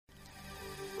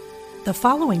The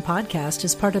following podcast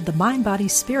is part of the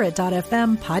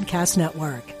MindBodySpirit.fm podcast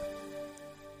network.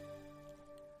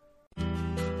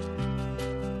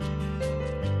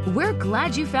 We're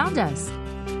glad you found us.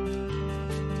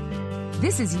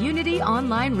 This is Unity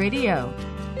Online Radio,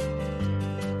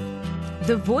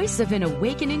 the voice of an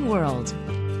awakening world.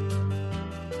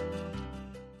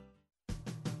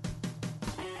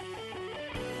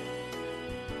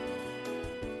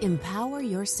 Empower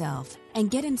yourself and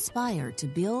get inspired to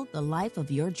build the life of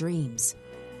your dreams.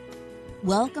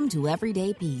 Welcome to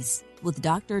Everyday Peace with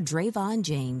Dr. Drayvon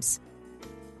James.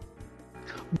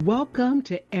 Welcome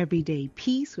to Everyday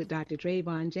Peace with Dr.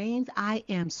 Drayvon James. I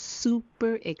am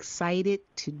super excited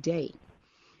today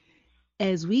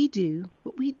as we do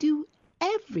what we do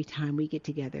every time we get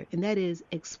together, and that is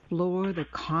explore the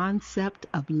concept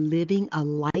of living a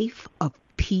life of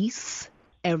peace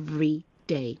every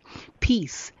day.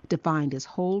 Peace defined as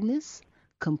wholeness,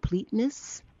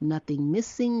 completeness, nothing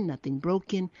missing, nothing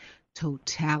broken,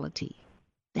 totality.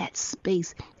 That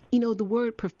space. You know, the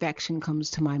word perfection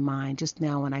comes to my mind just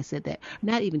now when I said that.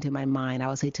 Not even to my mind, I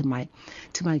would say to my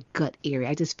gut area.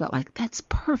 I just felt like that's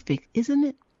perfect, isn't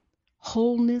it?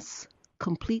 Wholeness,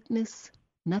 completeness,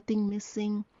 nothing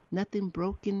missing, nothing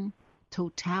broken,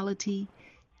 totality.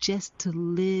 Just to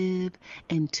live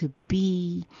and to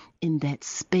be in that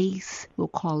space. We'll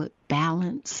call it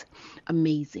balance.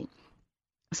 Amazing.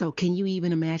 So can you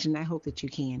even imagine? I hope that you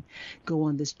can go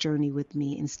on this journey with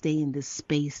me and stay in this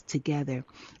space together,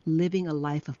 living a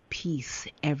life of peace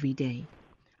every day.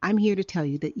 I'm here to tell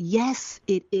you that yes,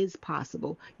 it is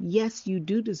possible. Yes, you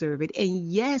do deserve it. And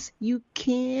yes, you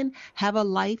can have a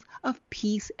life of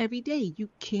peace every day. You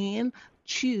can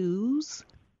choose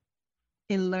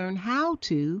and learn how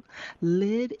to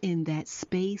live in that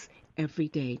space every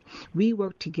day. We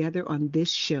work together on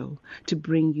this show to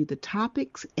bring you the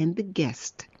topics and the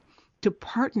guests to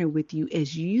partner with you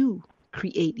as you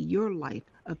create your life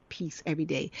of peace every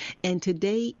day. And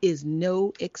today is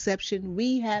no exception.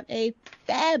 We have a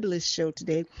fabulous show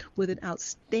today with an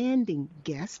outstanding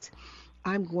guest.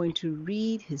 I'm going to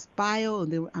read his bio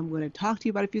and then I'm going to talk to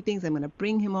you about a few things. I'm going to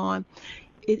bring him on.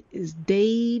 It is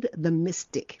Dave the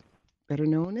Mystic, better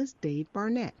known as Dave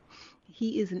Barnett.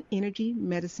 He is an energy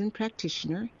medicine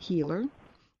practitioner, healer,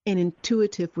 and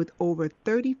intuitive with over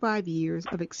 35 years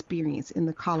of experience in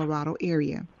the Colorado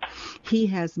area. He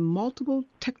has multiple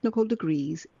technical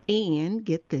degrees and,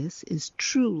 get this, is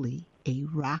truly a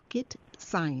rocket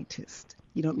scientist.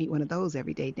 You don't meet one of those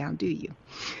every day now, do you?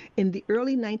 In the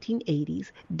early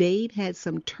 1980s, Dave had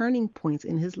some turning points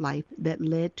in his life that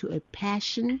led to a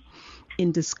passion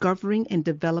in discovering and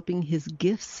developing his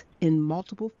gifts in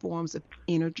multiple forms of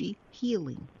energy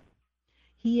healing.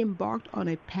 He embarked on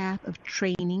a path of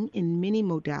training in many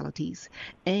modalities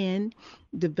and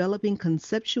developing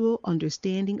conceptual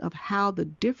understanding of how the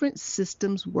different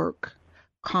systems work,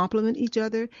 complement each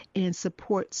other, and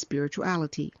support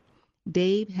spirituality.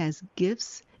 Dave has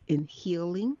gifts in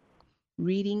healing,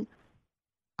 reading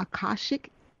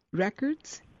Akashic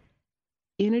records,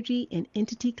 energy and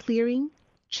entity clearing,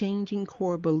 changing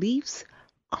core beliefs,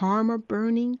 karma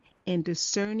burning, and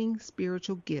discerning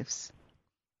spiritual gifts.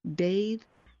 Dave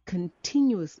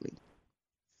continuously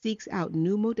seeks out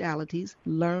new modalities,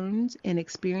 learns and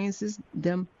experiences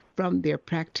them from their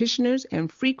practitioners,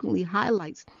 and frequently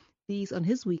highlights these on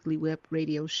his weekly web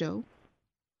radio show.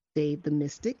 Dave the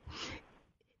Mystic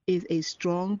is a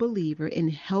strong believer in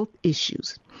health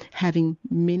issues, having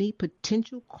many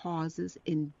potential causes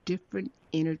in different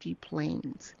energy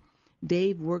planes.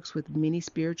 Dave works with many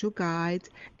spiritual guides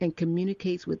and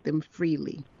communicates with them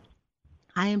freely.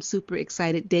 I am super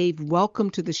excited. Dave, welcome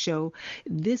to the show.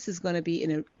 This is going to be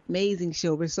an amazing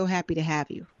show. We're so happy to have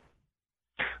you.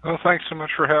 Well, thanks so much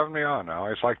for having me on. I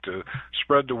always like to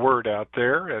spread the word out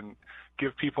there and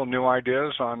give people new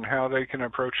ideas on how they can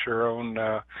approach their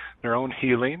own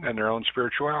healing and their own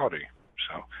spirituality.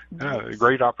 So, a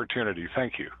great opportunity.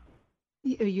 Thank you.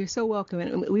 You're so welcome.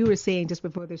 And we were saying just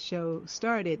before the show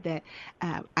started that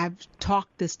I've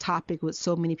talked this topic with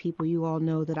so many people. You all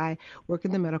know that I work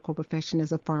in the medical profession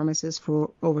as a pharmacist for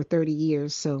over 30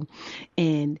 years. So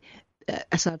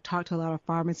I've talked to a lot of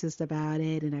pharmacists about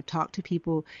it, and I've talked to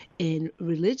people in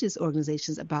religious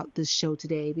organizations about this show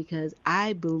today because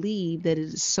I believe that it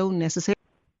is so necessary.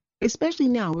 Especially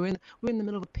now, we're in the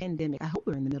middle of a pandemic. I hope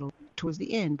we're in the middle towards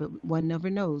the end, but one never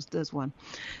knows, does one?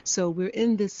 So we're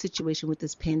in this situation with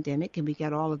this pandemic, and we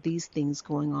got all of these things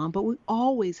going on, but we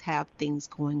always have things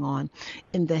going on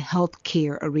in the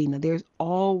healthcare arena. There's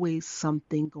always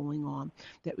something going on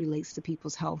that relates to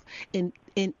people's health, and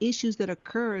issues that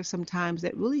occur sometimes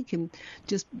that really can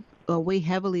just weigh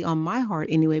heavily on my heart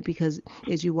anyway, because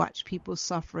as you watch people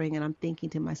suffering, and I'm thinking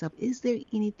to myself, is there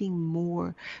anything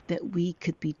more that we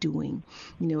could be doing?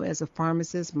 As a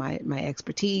pharmacist, my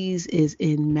expertise is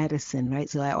in medicine, right?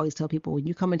 So I always tell people, when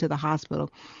you come into the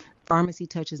hospital, pharmacy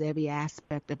touches every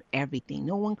aspect of everything.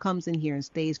 No one comes in here and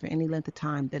stays for any length of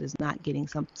time that is not getting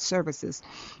some services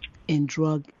in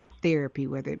drug therapy,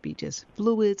 whether it be just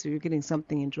fluids or you're getting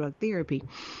something in drug therapy.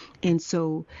 And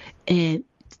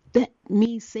that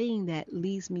me saying that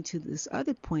leads me to this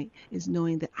other point, is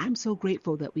knowing that I'm so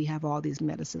grateful that we have all these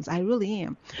medicines. I really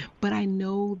am. But I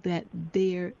know that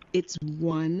it's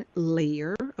one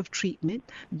layer of treatment.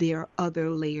 There are other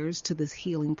layers to this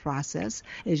healing process.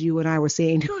 As you and I were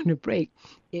saying during the break,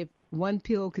 if one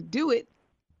pill could do it,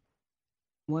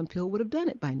 one pill would have done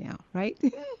it by now, right?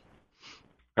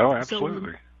 Oh,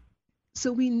 absolutely.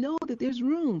 So we know that there's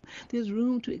room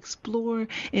to explore.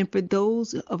 And for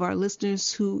those of our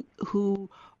listeners who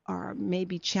are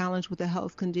maybe challenged with a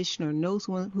health condition, or know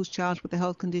someone who's challenged with a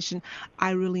health condition,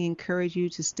 I really encourage you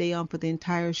to stay on for the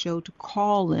entire show, to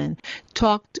call in,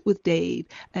 talk with Dave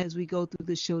as we go through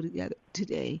the show together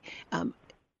today.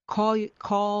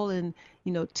 Call and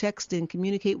text and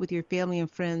communicate with your family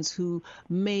and friends who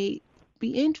may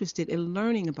be interested in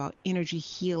learning about energy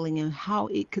healing and how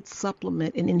it could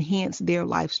supplement and enhance their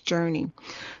life's journey.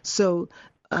 So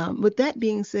with that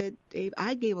being said, Dave,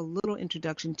 I gave a little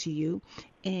introduction to you,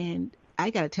 and I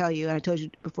got to tell you, and I told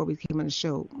you before we came on the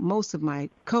show, most of my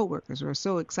coworkers were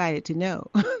so excited to know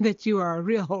that you are a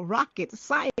real rocket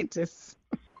scientist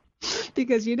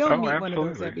because you don't meet one of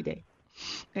those every day.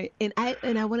 And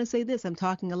I want to say this, I'm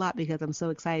talking a lot because I'm so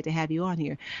excited to have you on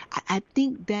here. I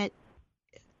think that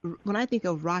when I think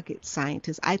of rocket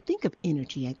scientists, I think of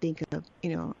energy. I think of,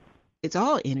 it's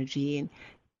all energy. And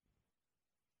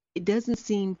it doesn't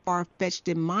seem far-fetched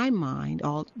in my mind,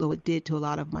 although it did to a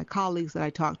lot of my colleagues that I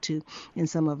talked to and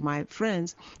some of my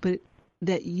friends, but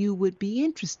that you would be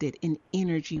interested in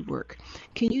energy work.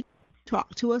 Can you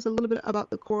talk to us a little bit about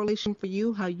the correlation for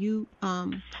you, how you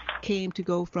came to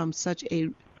go from such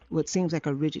what seems like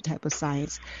a rigid type of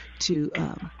science to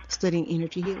studying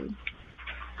energy healing?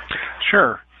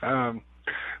 Sure.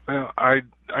 Well, I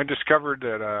discovered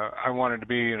that I wanted to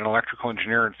be an electrical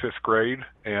engineer in 5th grade,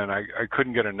 and I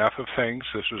couldn't get enough of things.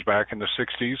 This was back in the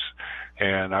 60s,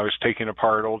 and I was taking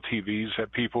apart old TVs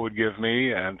that people would give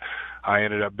me, and I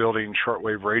ended up building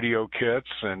shortwave radio kits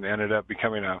and ended up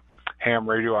becoming a ham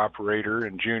radio operator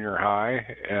in junior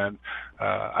high, and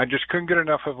I just couldn't get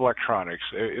enough of electronics.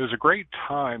 It was a great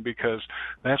time because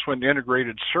that's when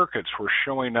integrated circuits were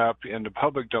showing up in the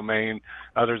public domain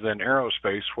other than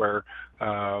aerospace, where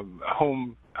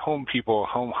home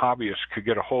hobbyists could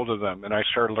get a hold of them. And I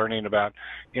started learning about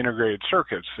integrated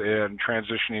circuits and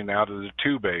transitioning out of the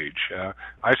tube age.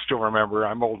 I still remember,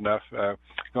 I'm old enough,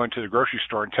 going to the grocery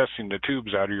store and testing the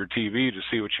tubes out of your TV to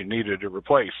see what you needed to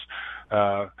replace.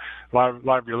 A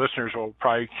lot of your listeners will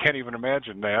probably can't even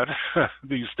imagine that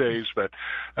these days, but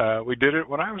we did it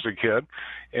when I was a kid.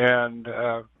 And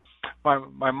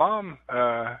my mom,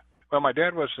 my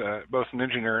dad was both an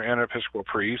engineer and an Episcopal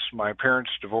priest. My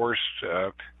parents divorced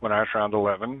when I was around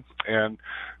 11. And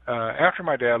after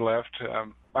my dad left,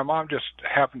 my mom just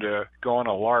happened to go on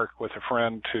a lark with a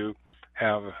friend to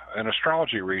have an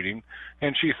astrology reading,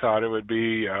 and she thought it would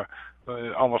be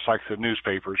almost like the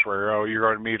newspapers where, you're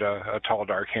going to meet a tall,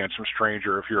 dark, handsome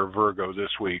stranger if you're a Virgo this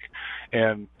week.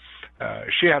 And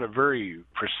she had a very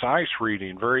precise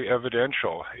reading, very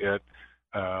evidential.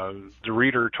 The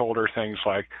reader told her things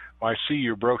like, I see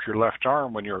you broke your left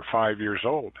arm when you were 5 years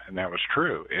old, and that was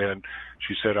true. And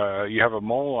she said, you have a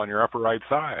mole on your upper right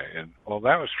thigh, and well,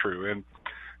 that was true. And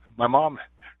my mom,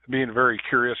 being a very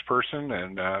curious person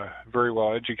and very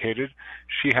well educated,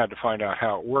 she had to find out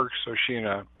how it works. So she and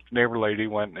a neighbor lady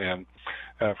went, and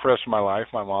for the rest of my life,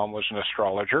 my mom was an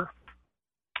astrologer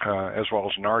as well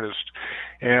as an artist.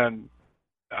 And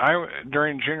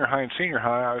during junior high and senior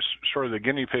high, I was sort of the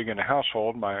guinea pig in the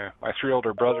household. My 3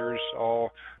 older brothers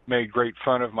all made great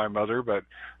fun of my mother, but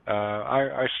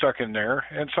I stuck in there.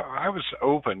 And so I was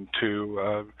open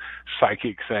to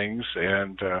psychic things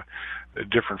and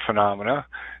different phenomena,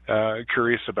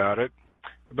 curious about it.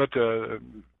 But,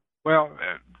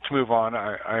 to move on,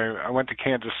 I went to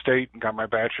Kansas State and got my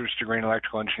bachelor's degree in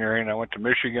electrical engineering. I went to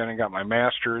Michigan and got my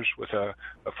master's with a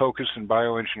focus in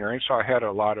bioengineering. So I had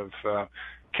a lot of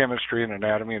chemistry and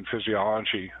anatomy and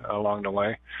physiology along the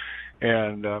way.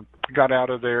 And got out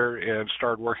of there and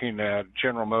started working at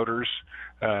General Motors.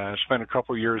 Spent a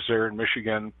couple years there in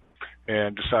Michigan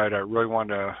and decided I really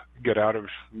wanted to get out of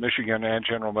Michigan and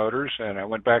General Motors. And I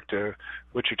went back to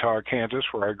Wichita, Kansas,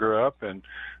 where I grew up, and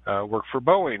worked for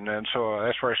Boeing. And so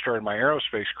that's where I started my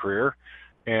aerospace career.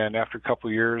 And after a couple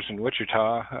of years in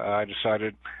Wichita, I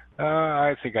decided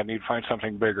I think I need to find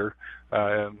something bigger.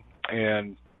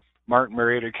 And Martin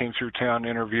Marietta came through town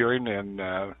interviewing in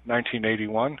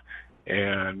 1981,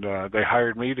 and they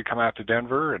hired me to come out to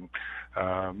Denver. And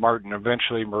Martin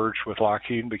eventually merged with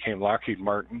Lockheed and became Lockheed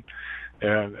Martin.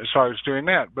 And so I was doing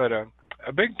that. But a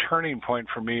big turning point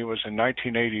for me was in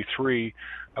 1983.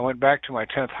 I went back to my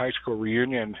 10th high school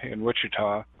reunion in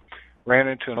Wichita, ran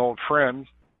into an old friend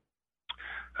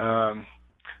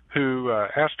who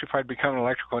asked if I'd become an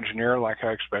electrical engineer like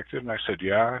I expected, and I said,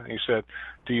 yeah. And he said,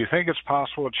 do you think it's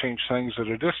possible to change things at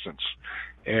a distance?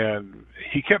 And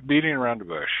he kept beating around the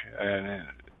bush, and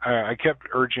I kept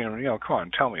urging him, come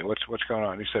on, tell me, what's going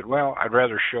on? He said, well, I'd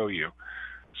rather show you.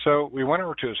 So we went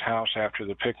over to his house after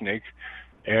the picnic,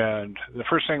 and the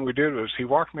first thing we did was he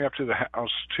walked me up to the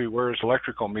house to where his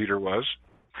electrical meter was.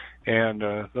 And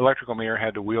the electrical meter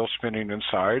had the wheel spinning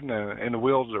inside, and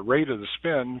the rate of the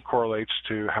spin correlates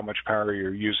to how much power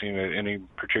you're using at any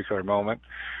particular moment.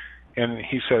 And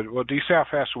he said, well, do you see how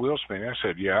fast the wheel's spinning? I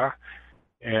said, yeah.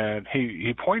 And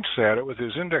he points at it with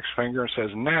his index finger and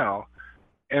says, now,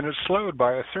 and it slowed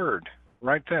by a third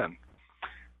right then.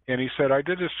 And he said, I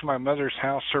did this to my mother's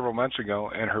house several months ago,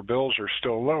 and her bills are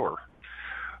still lower.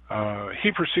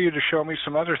 He proceeded to show me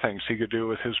some other things he could do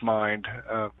with his mind.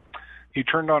 He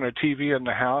turned on a TV in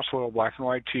the house, a little black and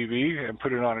white TV, and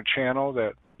put it on a channel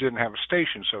that didn't have a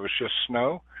station, so it was just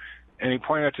snow. And he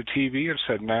pointed at the TV and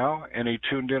said, now, and he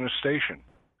tuned in a station.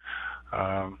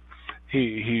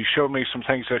 He showed me some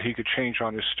things that he could change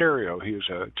on his stereo. He was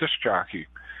a disc jockey.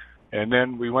 And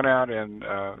then we went out and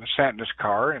sat in his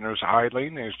car, and it was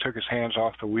idling, and he took his hands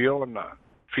off the wheel, and the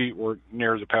feet were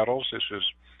near the pedals. This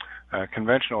was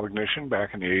conventional ignition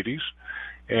back in the 80s.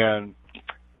 And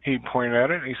he pointed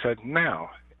at it, and he said, now.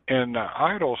 And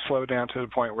idle slowed down to the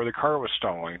point where the car was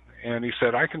stalling. And he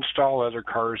said, I can stall other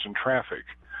cars in traffic.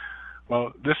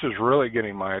 Well, this is really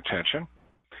getting my attention.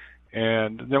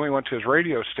 And then we went to his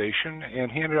radio station,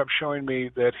 and he ended up showing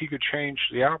me that he could change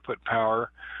the output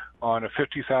power on a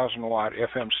 50,000-watt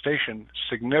FM station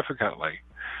significantly.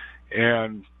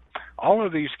 And all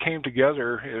of these came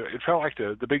together. It felt like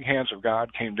the big hands of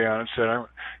God came down and said,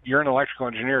 you're an electrical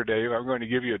engineer, Dave. I'm going to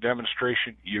give you a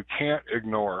demonstration you can't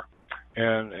ignore.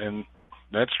 And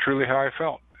that's truly how I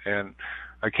felt. And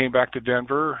I came back to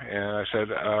Denver, and I said,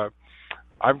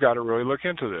 I've got to really look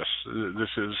into this. This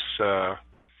is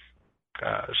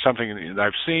something that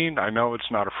I've seen. I know it's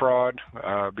not a fraud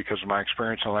because of my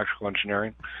experience in electrical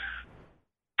engineering.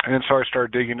 And so I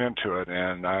started digging into it,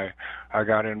 and I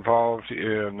got involved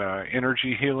in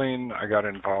energy healing. I got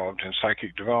involved in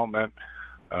psychic development.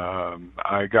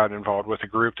 I got involved with a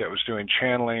group that was doing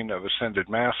channeling of ascended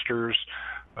masters.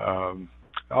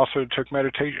 Also took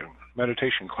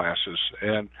meditation classes,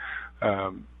 and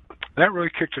that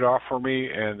really kicked it off for me.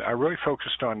 And I really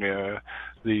focused on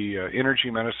the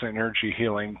energy medicine, energy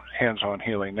healing, hands-on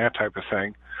healing, that type of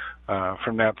thing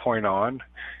from that point on.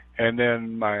 And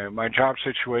then my job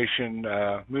situation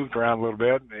moved around a little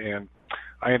bit, and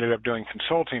I ended up doing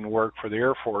consulting work for the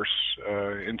Air Force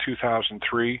in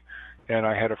 2003, and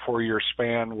I had a 4-year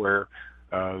span where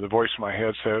the voice in my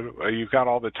head said, you've got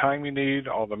all the time you need,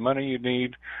 all the money you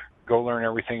need, go learn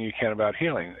everything you can about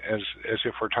healing, as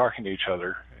if we're talking to each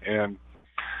other. And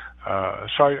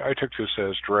so I took this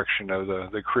as direction of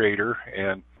the Creator,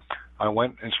 and I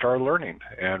went and started learning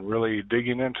and really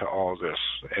digging into all of this,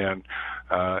 and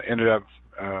ended up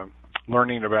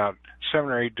learning about 7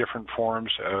 or 8 different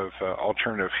forms of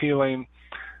alternative healing.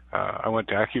 I went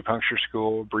to acupuncture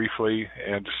school briefly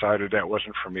and decided that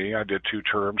wasn't for me. I did 2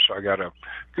 terms, so I got a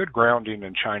good grounding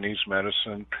in Chinese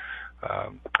medicine.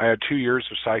 I had 2 years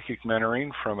of psychic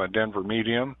mentoring from a Denver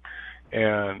medium,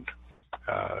 and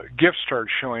gifts started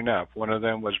showing up. One of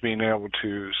them was being able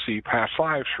to see past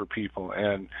lives for people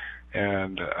and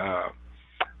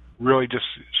really just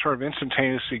sort of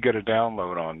instantaneously get a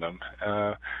download on them.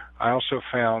 I also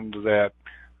found that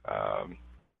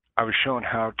I was shown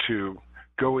how to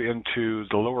go into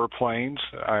the lower planes.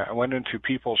 I went into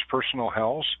people's personal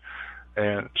hells,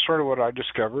 and sort of what I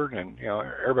discovered, and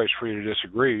everybody's free to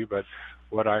disagree, but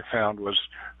what I found was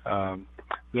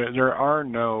there are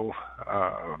no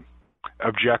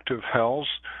objective hells.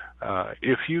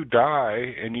 If you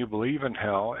die and you believe in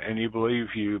hell and you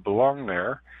believe you belong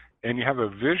there and you have a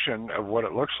vision of what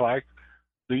it looks like,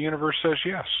 the universe says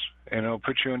yes, and it'll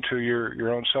put you into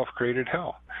your own self-created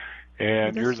hell.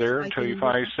 And you're there until you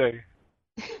finally say,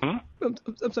 I'm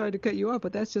sorry to cut you off,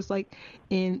 but that's just like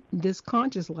in this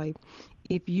conscious life.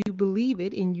 If you believe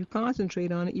it and you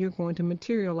concentrate on it, you're going to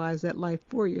materialize that life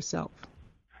for yourself.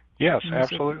 Yes,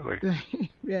 absolutely.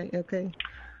 Right, okay.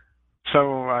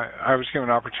 So I was given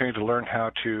an opportunity to learn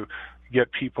how to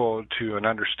get people to an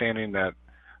understanding that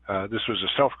this was a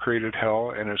self-created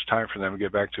hell, and it's time for them to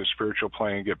get back to a spiritual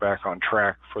plane, get back on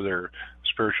track for their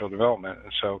spiritual development.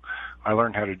 And so I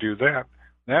learned how to do that.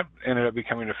 That ended up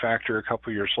becoming a factor a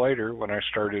couple years later when I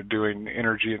started doing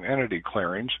energy and entity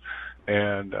clearings,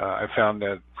 and I found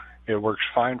that it works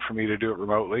fine for me to do it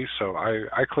remotely. So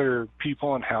I clear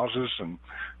people and houses and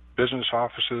business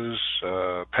offices,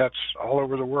 pets all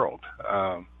over the world.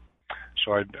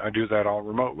 So I do that all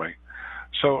remotely.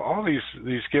 So all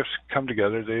these gifts come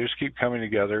together. They just keep coming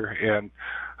together, and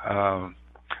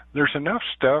there's enough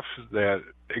stuff that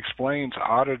explains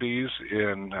oddities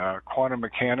in quantum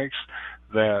mechanics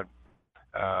that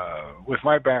with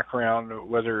my background,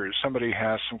 whether somebody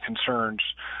has some concerns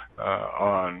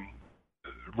on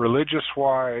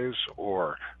religious-wise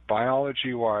or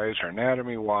biology-wise or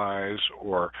anatomy-wise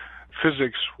or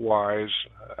physics-wise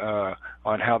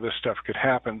on how this stuff could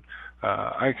happen,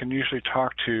 I can usually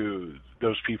talk to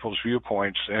those people's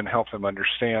viewpoints and help them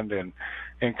understand and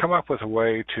come up with a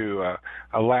way to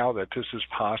allow that this is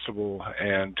possible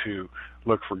and to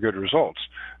look for good results.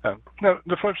 Now,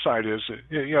 the flip side is,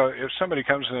 if somebody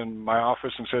comes in my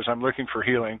office and says, I'm looking for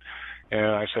healing, and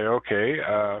I say, okay,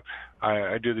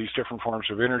 I do these different forms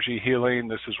of energy healing,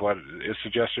 this is what is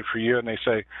suggested for you, and they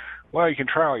say, well, you can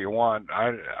try all you want,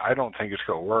 I don't think it's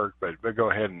going to work, but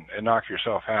go ahead and knock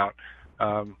yourself out.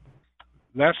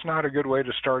 That's not a good way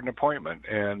to start an appointment,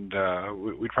 and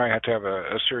we'd probably have to have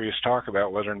a serious talk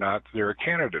about whether or not they're a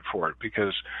candidate for it,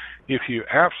 because if you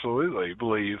absolutely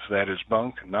believe that is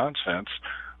bunk nonsense,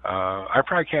 I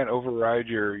probably can't override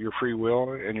your free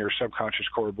will and your subconscious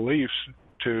core beliefs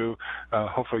to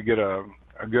hopefully get a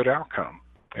good outcome.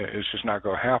 It's just not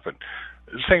going to happen.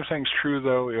 The same thing's true,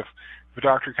 though, if a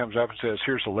doctor comes up and says,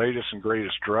 here's the latest and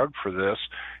greatest drug for this,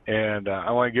 and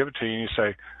I want to give it to you, and you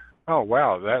say, oh,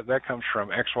 wow, that comes from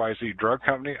XYZ drug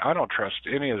company. I don't trust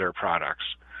any of their products.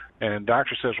 And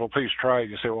doctor says, well, please try it.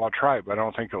 You say, well, I'll try it, but I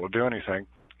don't think it will do anything.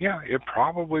 Yeah, it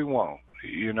probably won't,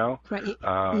 Right.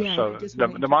 So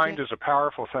the mind is a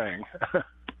powerful thing.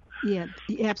 Yeah,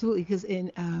 absolutely. Because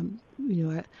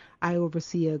I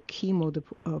oversee a chemo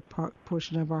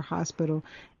portion of our hospital,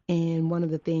 and one of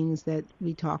the things that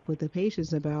we talk with the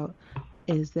patients about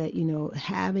is that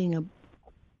having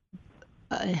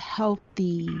a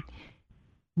healthy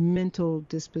mental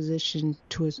disposition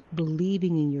towards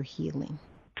believing in your healing,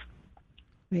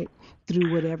 right?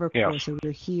 Through whatever course. So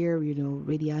we're here,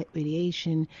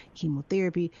 radiation,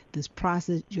 chemotherapy, this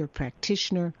process, your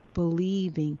practitioner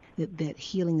believing that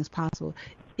healing is possible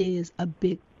is a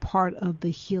big part of the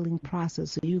healing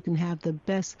process. So you can have the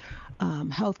best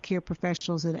healthcare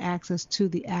professionals and access to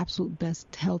the absolute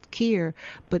best healthcare,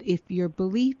 but if your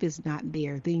belief is not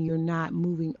there, then you're not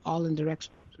moving all in the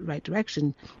right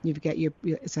direction. You've got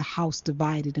it's a house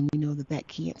divided, and we know that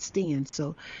can't stand.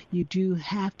 So you do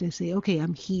have to say, okay,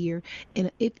 I'm here,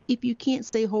 and if you can't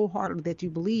say wholeheartedly that you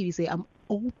believe, you say, I'm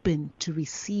open to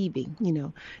receiving,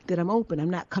 that I'm open. I'm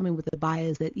not coming with the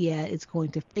bias that, it's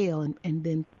going to fail, and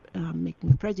then making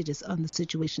a prejudice on the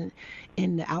situation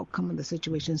and the outcome of the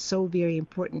situation. So very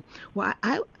important. Well,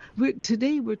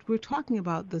 today we're talking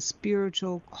about the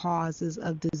spiritual causes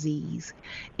of disease,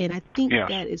 and I think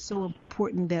that is so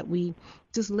important that we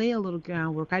just lay a little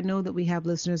groundwork. I know that we have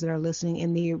listeners that are listening,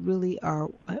 and they really are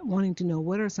wanting to know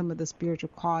what are some of the spiritual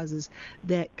causes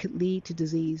that could lead to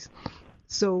disease.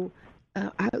 So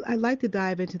I'd like to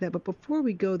dive into that, but before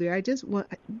we go there,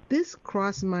 this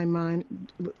crossed my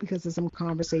mind because of some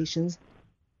conversations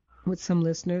with some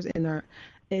listeners,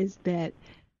 is that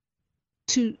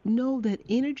to know that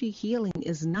energy healing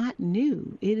is not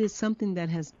new. It is something that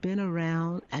has been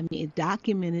around.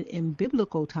 Documented in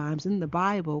biblical times in the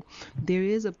Bible. There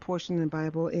is a portion in the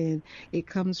Bible, and it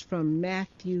comes from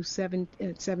Matthew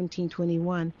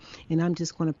 17:21, and I'm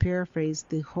just going to paraphrase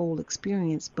the whole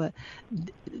experience. But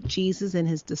Jesus and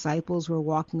his disciples were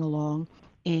walking along,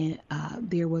 and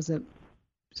there was a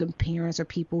some parents or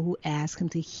people who asked him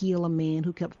to heal a man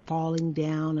who kept falling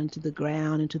down into the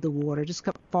ground, into the water, just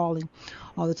kept falling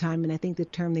all the time. And I think the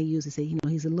term they use is say,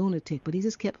 he's a lunatic, but he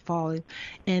just kept falling.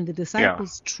 And the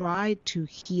disciples tried to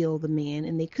heal the man,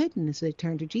 and they couldn't. And so they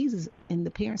turned to Jesus, and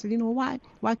the parents said,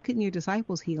 why couldn't your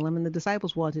disciples heal him? And the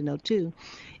disciples wanted to know too.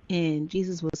 And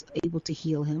Jesus was able to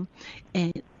heal him.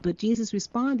 But Jesus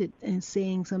responded and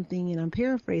saying something, and I'm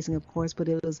paraphrasing, of course, but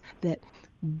it was that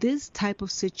this type of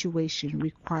situation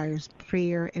requires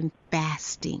prayer and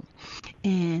fasting.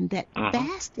 And that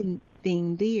fasting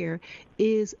thing there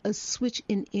is a switch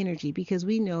in energy, because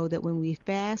we know that when we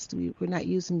fast, we're not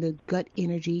using the gut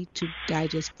energy to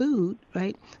digest food,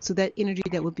 right? So that energy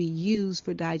that would be used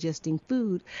for digesting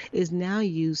food is now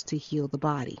used to heal the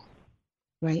body,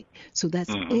 right? So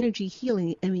that's energy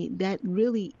healing. I mean, that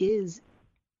really is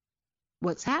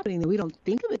what's happening. We don't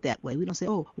think of it that way. We don't say,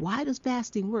 oh, why does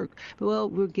fasting work? But, well,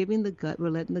 we're letting the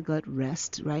gut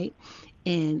rest, right?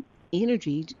 And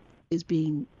energy is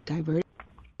being diverted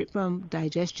from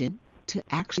digestion to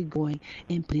actually going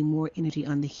and putting more energy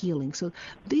on the healing. So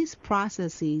these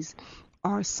processes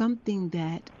are something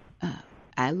that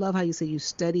I love how you say you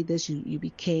studied this, you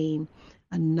became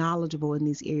knowledgeable in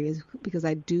these areas, because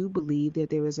I do believe that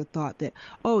there is a thought that,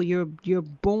 oh, you're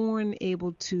born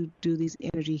able to do these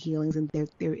energy healings, and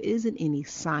there isn't any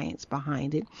science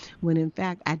behind it, when in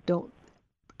fact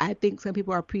I think some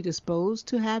people are predisposed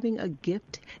to having a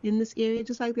gift in this area,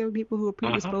 just like there are people who are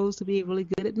predisposed to be really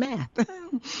good at math,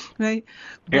 right?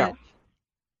 But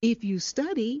if you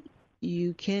study,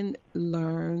 you can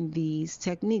learn these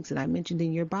techniques. And I mentioned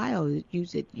in your bio that you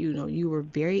said, you were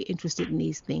very interested in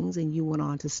these things and you went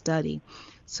on to study.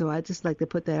 So I just like to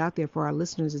put that out there for our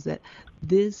listeners, is that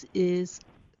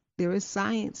there is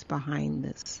science behind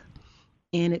this,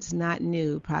 and it's not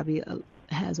new. Probably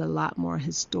has a lot more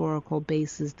historical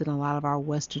basis than a lot of our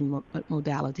Western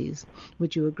modalities.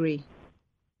 Would you agree?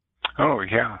 Oh,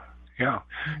 yeah.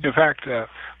 In fact,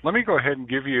 let me go ahead and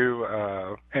give you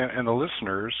and the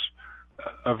listeners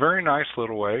a very nice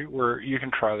little way where you can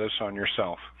try this on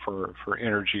yourself for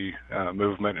energy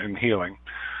movement and healing.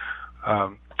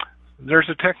 There's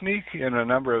a technique in a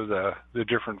number of the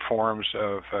different forms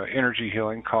of energy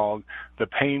healing called the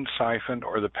pain siphon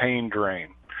or the pain drain.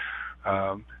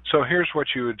 So here's what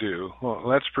you would do. Well,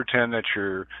 let's pretend that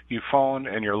you've fallen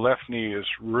and your left knee is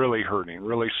really hurting,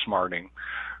 really smarting.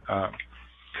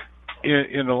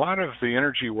 In a lot of the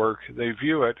energy work, they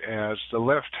view it as the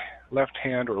left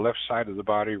hand or left side of the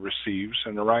body receives,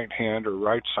 and the right hand or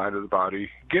right side of the body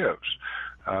gives.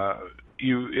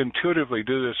 You intuitively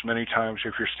do this many times.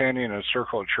 If you're standing in a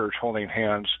circle at church holding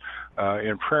hands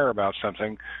in prayer about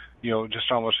something,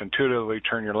 just almost intuitively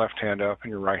turn your left hand up and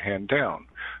your right hand down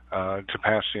to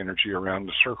pass the energy around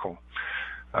the circle.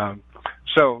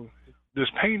 So this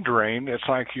pain drain, it's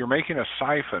like you're making a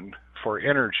siphon for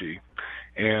energy.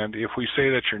 And if we say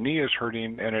that your knee is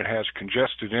hurting and it has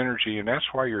congested energy, and that's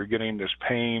why you're getting this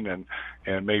pain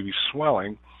and maybe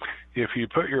swelling, if you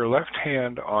put your left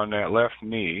hand on that left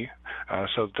knee,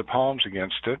 so that the palm's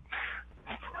against it,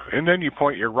 and then you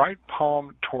point your right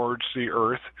palm towards the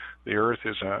earth. The earth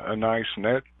is a nice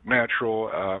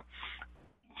natural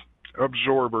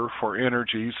absorber for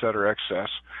energies that are excess.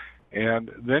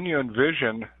 And then you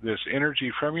envision this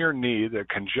energy from your knee, the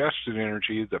congested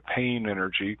energy, the pain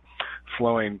energy,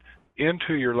 flowing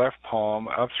into your left palm,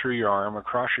 up through your arm,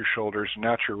 across your shoulders, and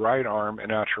out your right arm,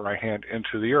 and out your right hand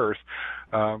into the earth.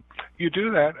 You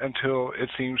do that until it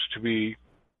seems to be,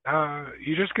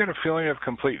 you just get a feeling of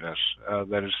completeness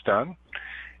that it's done.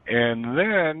 And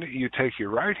then you take your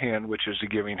right hand, which is the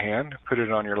giving hand, put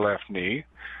it on your left knee,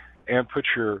 and put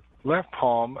your left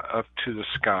palm up to the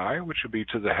sky, which would be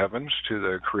to the heavens, to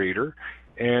the Creator,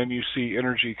 and you see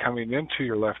energy coming into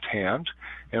your left hand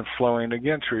and flowing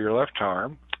again through your left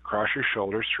arm, across your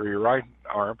shoulders, through your right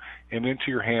arm, and into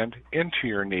your hand, into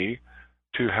your knee,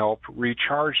 to help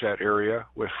recharge that area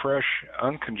with fresh,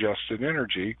 uncongested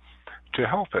energy to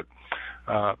help it.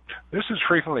 This is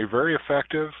frequently very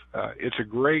effective. It's a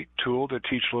great tool to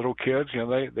teach little kids.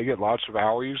 They get lots of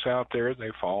owies out there.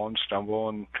 They fall and stumble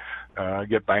and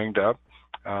get banged up.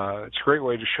 It's a great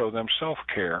way to show them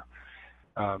self-care.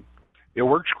 It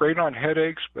works great on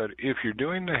headaches, but if you're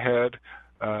doing the head,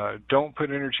 don't put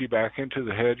energy back into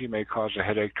the head. You may cause a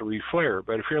headache to reflare.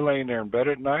 But if you're laying there in bed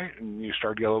at night and you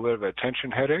start to get a little bit of a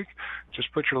tension headache,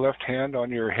 just put your left hand on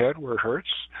your head where it hurts,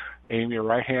 aim your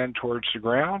right hand towards the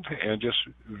ground, and just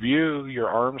view your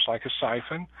arms like a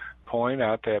siphon, pulling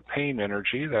out that pain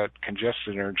energy, that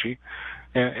congested energy.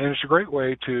 And it's a great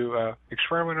way to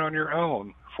experiment on your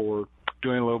own for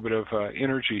doing a little bit of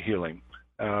energy healing.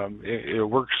 It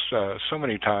works so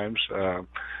many times.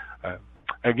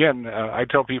 again, I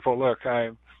tell people, look,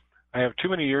 I have too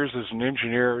many years as an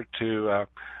engineer to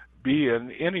be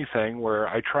in anything where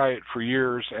I try it for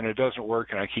years and it doesn't work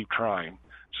and I keep trying.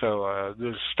 So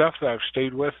the stuff that I've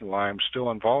stayed with and why I'm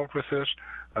still involved with this,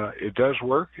 it does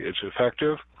work, it's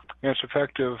effective, and it's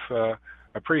effective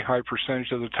a pretty high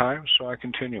percentage of the time, so I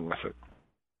continue with it.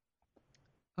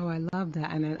 Oh, I love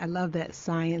that, and I love that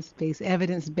science-based,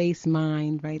 evidence-based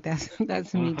mind, right?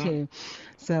 That's me too.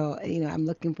 So, I'm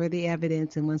looking for the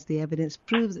evidence, and once the evidence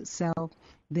proves itself,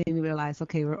 then we realize,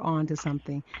 okay, we're on to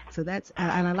something. So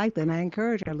and I like that, and I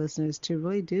encourage our listeners to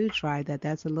really do try that.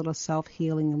 That's a little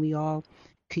self-healing, and we all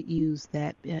could use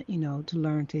that, to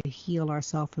learn to heal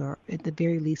ourselves, or at the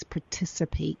very least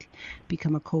participate,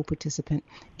 become a co-participant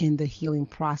in the healing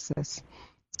process.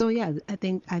 So yeah, I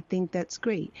think that's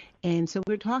great. And so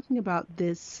we're talking about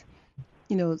this,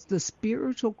 the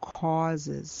spiritual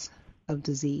causes of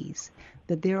disease,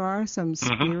 that there are some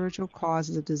spiritual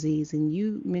causes of disease. And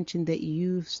you mentioned that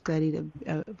you've studied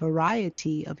a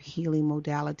variety of healing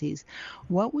modalities.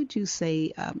 What would you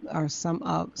say are some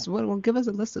of, give us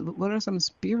a list of what are some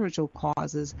spiritual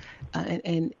causes?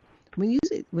 And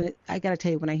I got to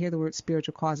tell you, when I hear the word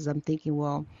spiritual causes, I'm thinking,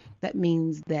 well, that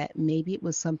means that maybe it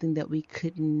was something that we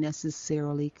couldn't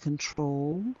necessarily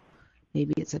control.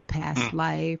 Maybe it's a past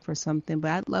life or something,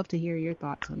 but I'd love to hear your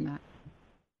thoughts on that.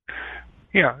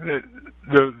 Yeah,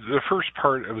 the first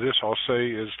part of this I'll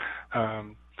say is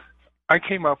I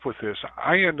came up with this.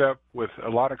 I end up with a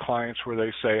lot of clients where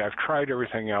they say, I've tried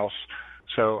everything else,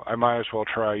 so I might as well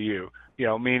try you.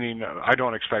 Meaning I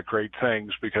don't expect great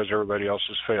things because everybody else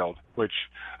has failed, which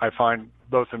I find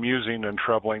both amusing and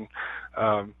troubling.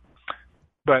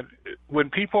 But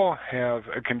when people have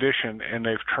a condition and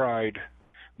they've tried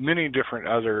many different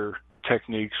other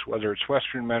techniques, whether it's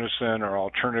Western medicine or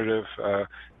alternative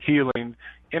healing,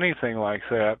 anything like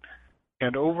that,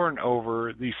 and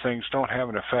over these things don't have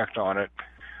an effect on it,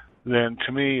 then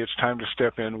to me it's time to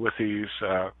step in with these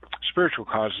spiritual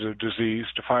causes of disease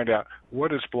to find out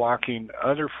what is blocking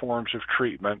other forms of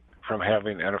treatment from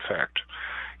having an effect.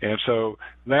 And so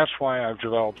that's why I've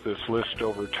developed this list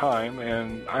over time,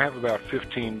 and I have about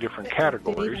 15 different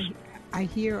categories. Dave, I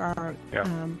hear our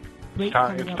break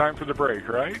it's time for the break,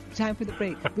 right? Time for the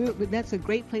break. That's a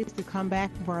great place to come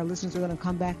back. For our listeners, we're going to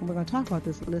come back and we're going to talk about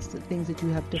this list of things that you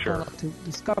have developed to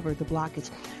discover the blockage.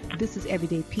 This is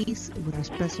Everyday Peace with our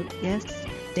special guest,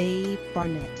 Dave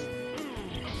Barnett.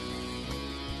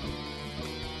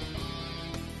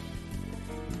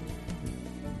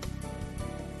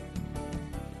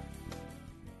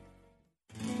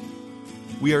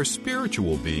 We are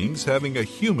spiritual beings having a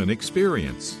human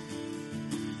experience.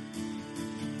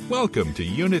 Welcome to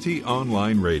Unity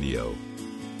Online Radio,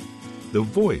 the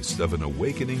voice of an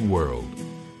awakening world.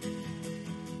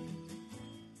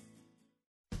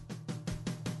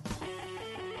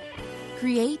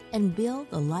 Create and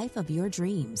build the life of your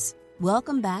dreams.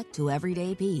 Welcome back to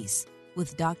Everyday Peace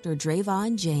with Dr.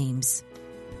 Drayvon James.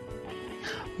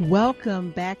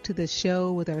 Welcome back to the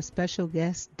show with our special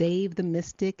guest, Dave the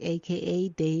Mystic, a.k.a.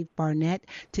 Dave Barnett.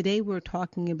 Today we're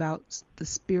talking about the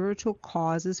spiritual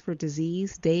causes for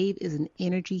disease. Dave is an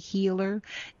energy healer,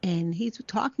 and he's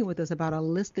talking with us about a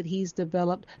list that he's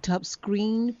developed to help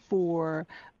screen for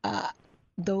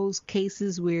those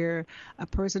cases where a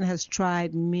person has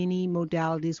tried many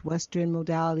modalities, Western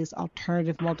modalities,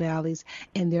 alternative modalities,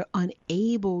 and they're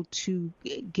unable to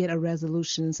get a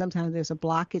resolution. Sometimes there's a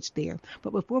blockage there.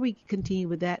 But before we continue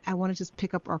with that, I want to just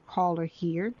pick up our caller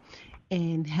here.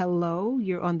 And hello,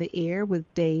 you're on the air with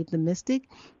Dave the Mystic.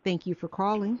 Thank you for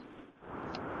calling.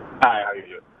 Hi, how are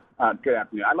you? Good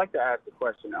afternoon. I'd like to ask a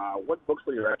question. What books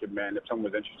would you recommend if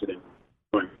someone was interested in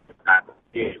doing that,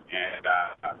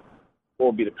 and what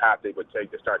would be the path they would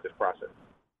take to start this process?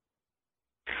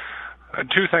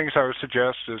 Two things I would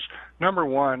suggest is, number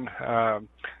one,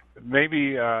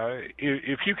 maybe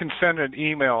if you can send an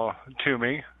email to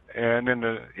me and in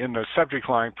the subject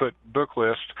line put book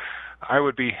list, I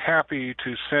would be happy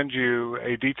to send you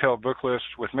a detailed book list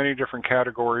with many different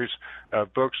categories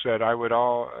of books that I would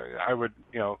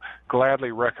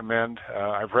gladly recommend.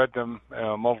 I've read them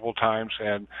multiple times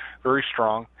and very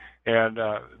strong, and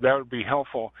that would be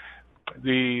helpful.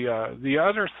 The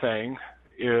other thing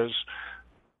is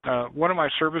one of my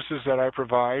services that I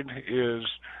provide is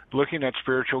looking at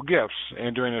spiritual gifts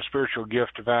and doing a spiritual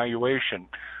gift evaluation.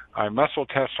 I muscle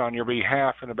test on your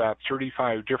behalf in about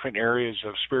 35 different areas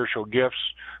of spiritual gifts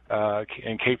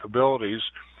and capabilities.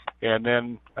 And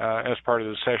then as part of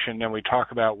the session, then we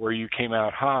talk about where you came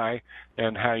out high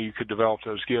and how you could develop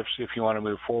those gifts if you want to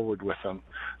move forward with them.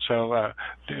 So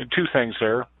two things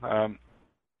there.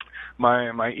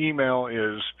 My email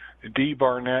is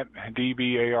dbarnett,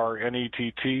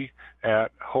 DBARNETT,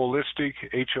 at holistic,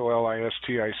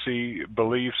 HOLISTIC,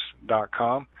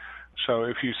 beliefs.com. So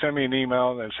if you send me an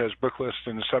email that says book list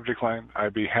in the subject line,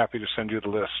 I'd be happy to send you the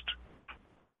list.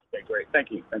 Okay, great.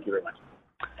 Thank you. Thank you very much.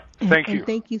 Thank you. And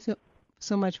thank you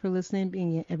so much for listening,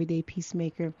 being an everyday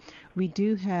peacemaker. We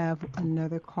do have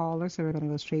another caller, so we're going to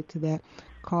go straight to that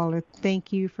caller.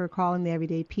 Thank you for calling the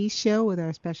Everyday Peace Show with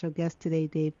our special guest today,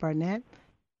 Dave Barnett.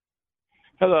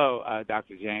 Hello,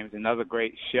 Dr. James. Another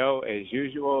great show as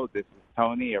usual. This is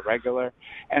Tony, a regular.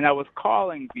 And I was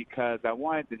calling because I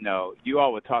wanted to know, you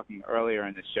all were talking earlier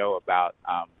in the show about,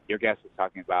 your guest was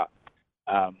talking about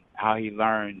how he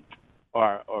learned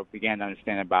or began to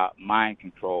understand about mind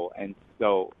control. And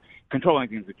so controlling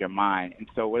things with your mind. And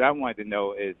so what I wanted to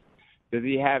know is, does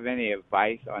he have any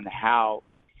advice on how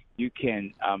you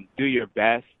can do your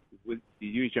best to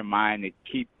use your mind to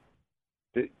keep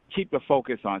the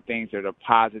focus on things that are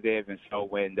positive, and so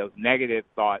when those negative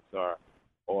thoughts or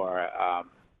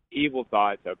evil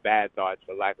thoughts or bad thoughts,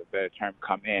 for lack of a better term,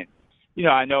 come in?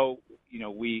 I know,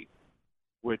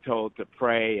 we're told to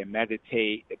pray and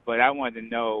meditate, but I wanted to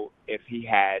know if he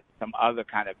had some other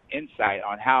kind of insight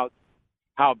on how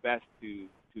best to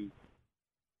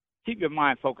keep your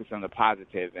mind focused on the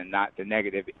positive and not the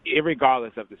negative,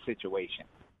 irregardless of the situation.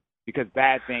 Because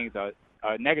bad things or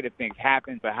negative things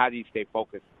happen, but how do you stay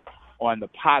focused on the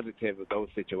positive of those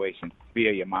situations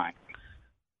via your mind?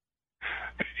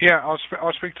 Yeah,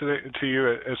 I'll speak to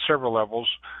you at several levels.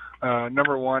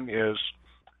 Number one is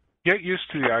get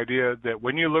used to the idea that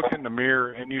when you look in the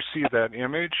mirror and you see that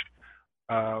image,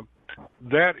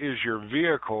 that is your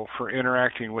vehicle for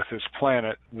interacting with this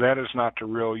planet. That is not the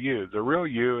real you. The real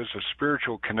you is a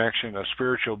spiritual connection, a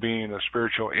spiritual being, a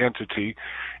spiritual entity.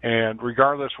 And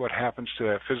regardless what happens to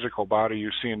that physical body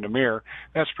you see in the mirror,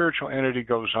 that spiritual entity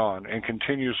goes on and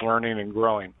continues learning and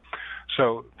growing.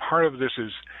 So part of this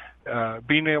is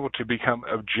being able to become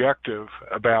objective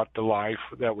about the life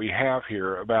that we have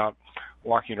here, about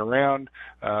walking around.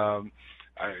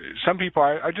 Some people,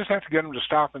 I just have to get them to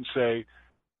stop and say,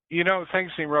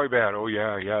 things seem really bad. Oh,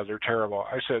 yeah, they're terrible.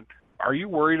 I said, are you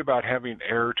worried about having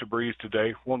air to breathe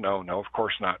today? Well, no, of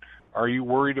course not. Are you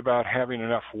worried about having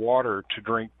enough water to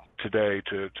drink today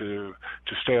to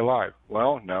stay alive?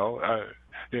 Well, no.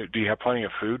 Do you have plenty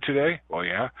of food today? Well,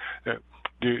 yeah.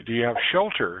 Do you have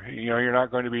shelter? You're not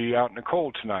going to be out in the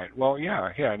cold tonight. Well,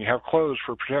 yeah, and you have clothes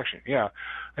for protection. Yeah.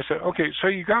 I said, okay, so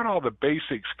you got all the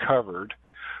basics covered.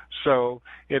 So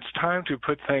it's time to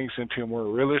put things into a more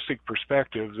realistic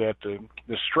perspective that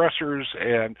the stressors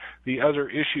and the other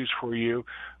issues for you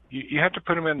have to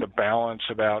put them in the balance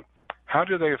about how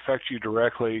do they affect you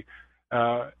directly.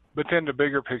 But then the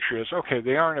bigger picture is, okay,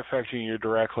 they aren't affecting you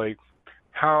directly.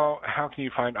 How can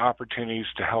you find opportunities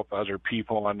to help other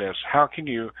people on this? How can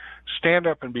you stand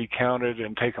up and be counted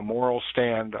and take a moral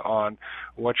stand on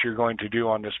what you're going to do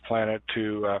on this planet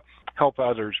to help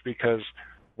others? Because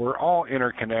we're all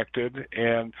interconnected,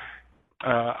 and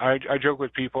I joke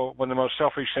with people, one of the most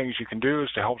selfish things you can do is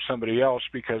to help somebody else,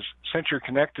 because since you're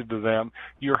connected to them,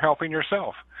 you're helping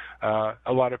yourself.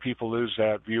 A lot of people lose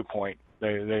that viewpoint.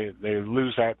 They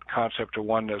lose that concept of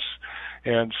oneness.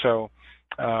 And so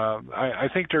I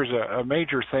think there's a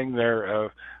major thing there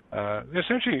of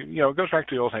essentially, it goes back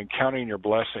to the old thing, counting your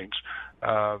blessings.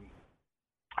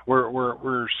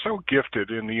 We're so gifted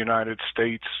in the United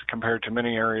States compared to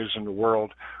many areas in the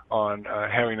world on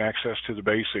having access to the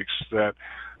basics that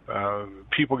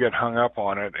people get hung up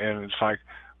on it, and it's like,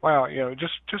 wow,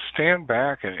 just stand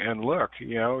back and look.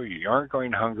 You aren't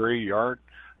going hungry, you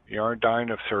aren't dying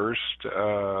of thirst,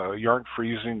 you aren't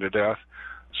freezing to death.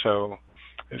 So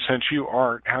since you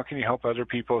aren't, how can you help other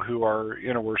people who are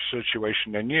in a worse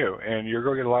situation than you? And you're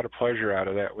going to get a lot of pleasure out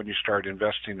of that when you start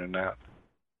investing in that.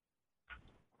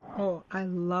 Oh, I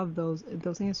love those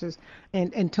answers.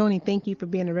 And Tony, thank you for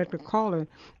being a regular caller.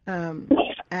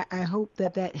 I hope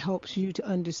that helps you to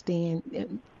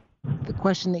understand the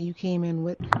question that you came in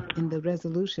with in the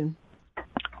resolution.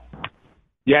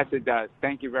 Yes, it does.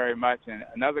 Thank you very much. And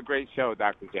another great show,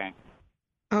 Dr. James.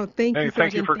 Oh, thank you.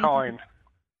 Thank you for calling.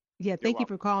 Thank you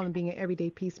for calling and being an everyday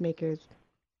peacemaker.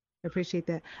 I appreciate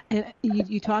that. And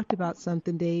you talked about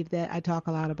something, Dave, that I talk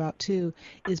a lot about too,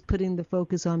 is putting the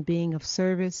focus on being of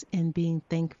service and being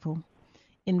thankful.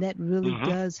 And that really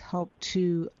does help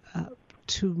to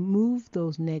move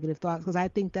those negative thoughts, because I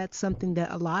think that's something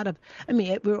that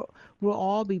we're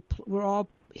all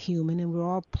human, and we're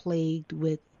all plagued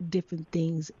with different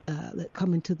things that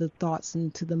come into the thoughts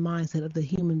and to the mindset of the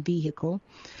human vehicle.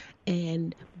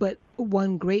 But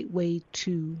one great way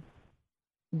to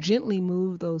gently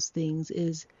move those things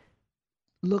is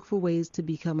look for ways to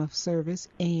become of service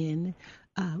and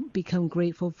become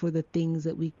grateful for the things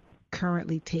that we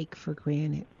currently take for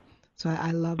granted. So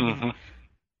I love that.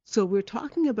 So we're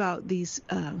talking about these.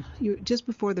 Just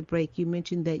before the break, you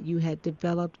mentioned that you had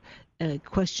developed a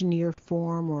questionnaire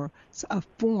form or a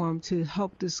form to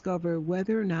help discover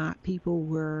whether or not people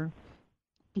were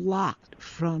blocked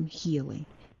from healing.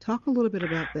 Talk a little bit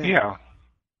about that. Yeah,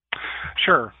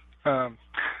 sure.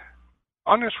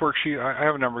 On this worksheet, I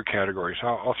have a number of categories.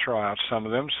 I'll throw out some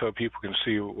of them so people can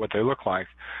see what they look like.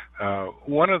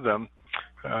 One of them,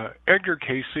 Edgar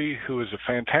Cayce, who is a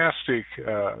fantastic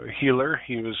healer.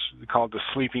 He was called the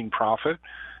Sleeping Prophet.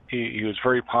 He was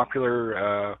very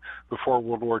popular before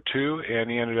World War II, and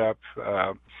he ended up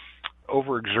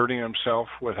overexerting himself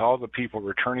with all the people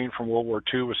returning from World War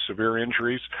II with severe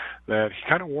injuries that he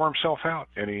kind of wore himself out,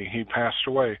 and he passed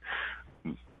away.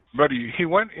 But he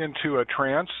went into a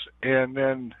trance, and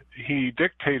then he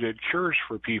dictated cures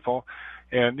for people.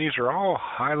 And these are all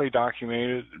highly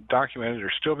documented.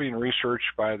 They're still being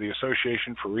researched by the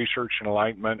Association for Research and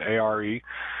Enlightenment, ARE,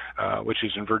 which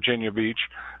is in Virginia Beach.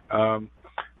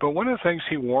 But one of the things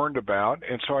he warned about,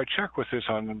 and so I check with this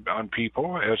on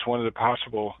people as one of the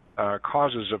possible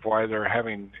causes of why they're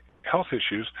having health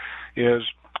issues, is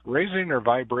raising their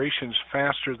vibrations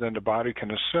faster than the body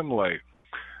can assimilate.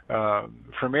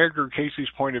 From Edgar Cayce's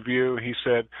point of view, he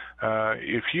said,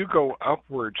 if you go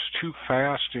upwards too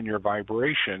fast in your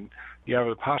vibration, you have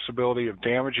the possibility of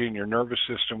damaging your nervous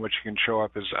system, which can show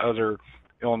up as other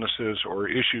illnesses or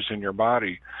issues in your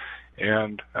body.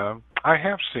 And I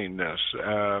have seen this.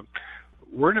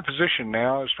 We're in a position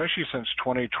now, especially since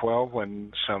 2012,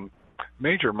 when some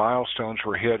major milestones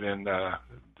were hit in the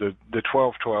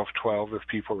 12-12-12, if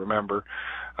people remember.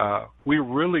 We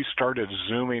really started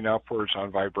zooming upwards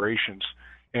on vibrations.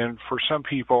 And for some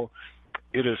people,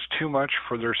 it is too much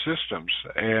for their systems.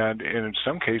 And in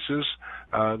some cases,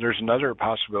 there's another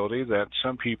possibility that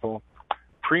some people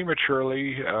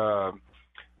prematurely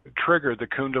trigger the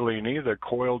Kundalini, the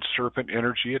coiled serpent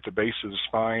energy at the base of the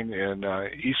spine in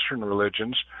Eastern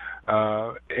religions,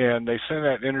 and they send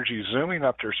that energy zooming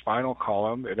up their spinal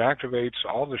column. It activates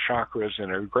all the chakras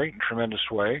in a great and tremendous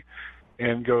way,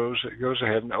 and goes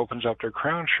ahead and opens up their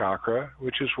crown chakra,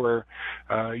 which is where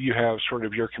you have sort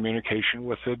of your communication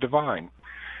with the divine.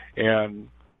 And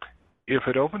if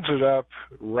it opens it up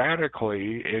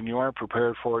radically and you aren't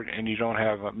prepared for it and you don't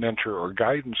have a mentor or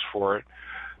guidance for it,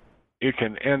 it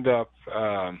can end up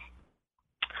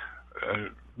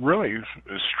really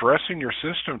stressing your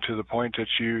system to the point that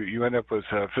you end up with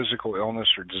physical illness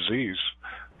or disease.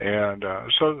 And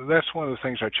so that's one of the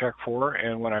things I check for,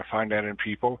 and when I find that in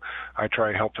people, I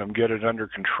try to help them get it under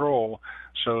control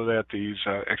so that these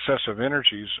excessive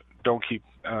energies don't keep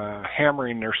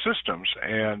hammering their systems,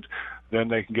 and then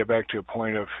they can get back to a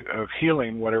point of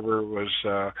healing whatever was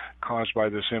caused by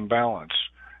this imbalance.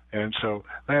 And so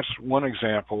that's one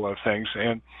example of things.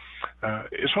 And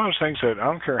it's one of those things that I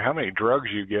don't care how many drugs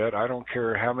you get, I don't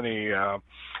care how many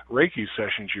Reiki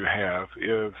sessions you have,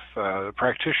 if the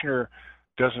practitioner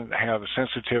doesn't have a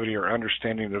sensitivity or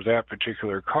understanding of that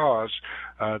particular cause,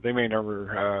 they may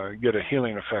never get a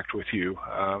healing effect with you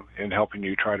in helping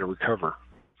you try to recover.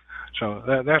 So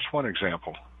that's one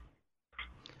example.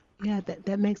 Yeah,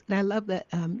 that makes, and I love that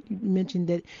you mentioned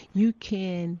that you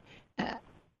can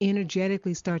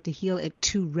energetically start to heal at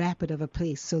too rapid of a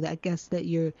pace. So that I guess that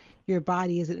your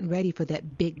body isn't ready for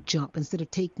that big jump. Instead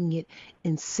of taking it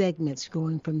in segments,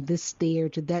 going from this stair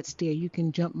to that stair, you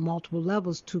can jump multiple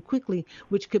levels too quickly,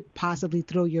 which could possibly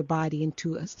throw your body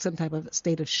into some type of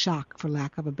state of shock, for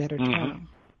lack of a better term.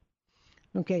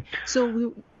 Okay,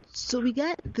 so we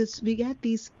got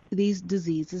these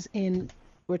diseases, and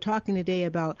we're talking today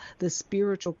about the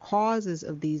spiritual causes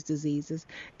of these diseases.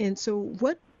 And so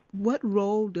what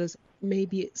role does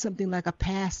maybe something like a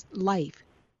past life,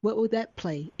 what would that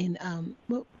play in,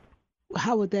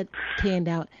 how would that pan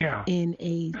out in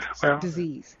a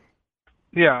disease?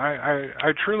 Yeah,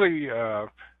 I truly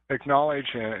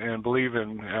acknowledge and believe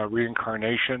in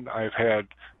reincarnation. I've had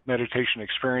meditation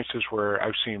experiences where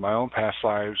I've seen my own past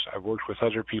lives. I've worked with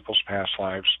other people's past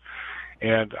lives.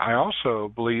 And I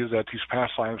also believe that these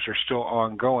past lives are still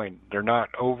ongoing. They're not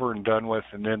over and done with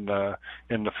and in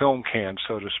the film can,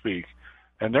 so to speak.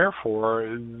 And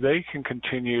therefore, they can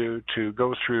continue to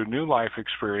go through new life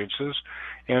experiences.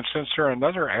 And since they're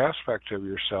another aspect of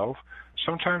yourself,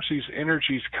 sometimes these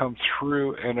energies come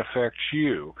through and affect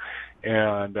you.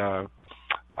 And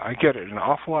I get it. An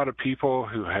awful lot of people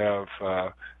who have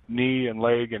knee and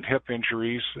leg and hip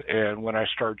injuries, and when I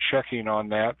start checking on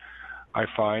that, I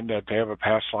find that they have a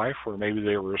past life where maybe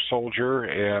they were a soldier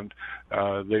and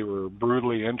they were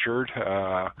brutally injured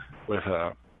with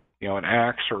an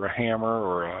axe or a hammer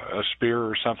or a spear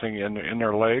or something in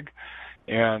their leg,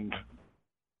 and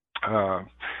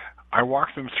I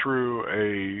walk them through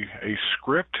a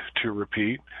script to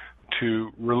repeat,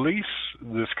 to release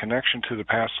this connection to the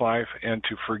past life and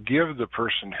to forgive the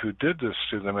person who did this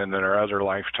to them in their other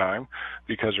lifetime,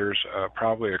 because there's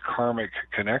probably a karmic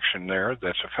connection there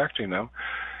that's affecting them.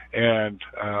 And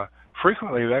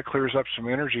frequently that clears up some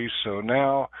energy, so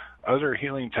now other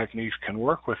healing techniques can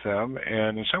work with them,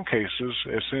 and in some cases,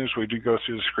 as soon as we do go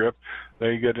through the script,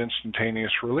 they get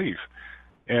instantaneous relief.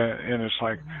 And it's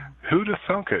like, who'd have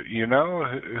thunk it,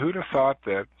 Who'd have thought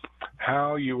that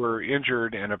how you were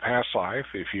injured in a past life,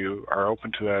 if you are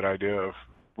open to that idea of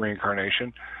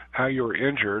reincarnation, how you were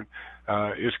injured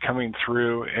is coming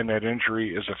through, and that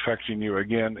injury is affecting you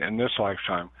again in this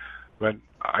lifetime. But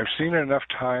I've seen it enough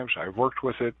times. I've worked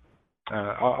with it,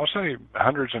 I'll say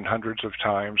hundreds and hundreds of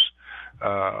times,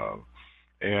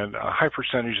 and a high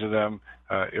percentage of them,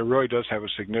 it really does have a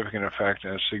significant effect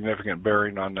and a significant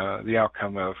bearing on the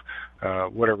outcome of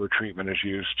whatever treatment is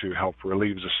used to help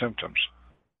relieve the symptoms.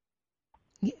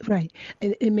 Yeah, right.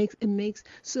 And it makes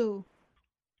so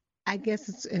I guess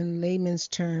it's in layman's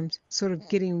terms, sort of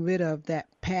getting rid of that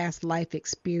past life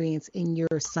experience in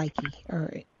your psyche,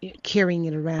 or carrying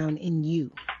it around in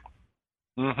you.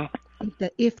 Mm-hmm.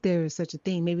 If there is such a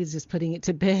thing, maybe it's just putting it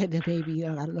to bed, and maybe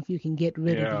I don't know if you can get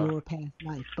rid of your past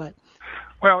life, but.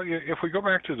 Well, if we go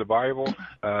back to the Bible,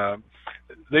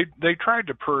 they tried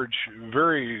to purge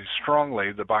very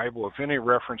strongly the Bible of any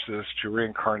references to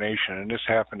reincarnation, and this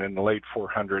happened in the late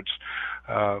 400s.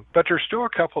 But there's still a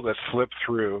couple that slip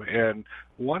through, and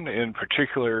one in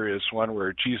particular is one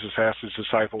where Jesus asked his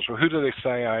disciples, well, who do they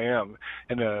say I am?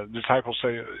 And the disciples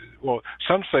say, well,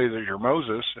 some say that you're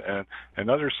Moses, and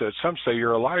others said, some say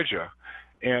you're Elijah.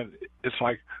 And it's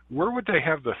like, where would they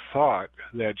have the thought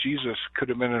that Jesus could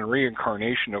have been a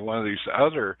reincarnation of one of these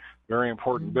other very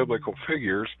important biblical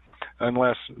figures,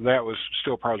 unless that was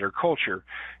still part of their culture?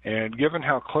 And given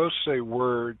how close they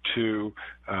were to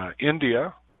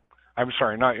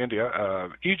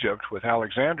Egypt with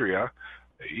Alexandria,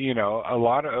 a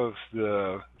lot of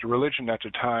the religion at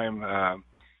the time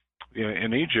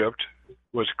in Egypt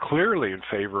was clearly in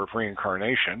favor of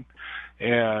reincarnation.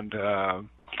 And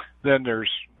then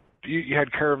you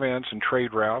had caravans and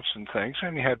trade routes and things,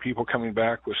 and you had people coming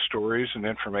back with stories and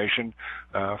information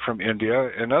from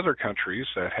India and other countries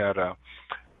that had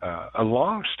a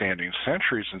long-standing,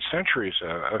 centuries and centuries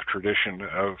of tradition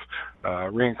of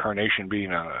reincarnation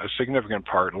being a significant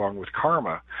part, along with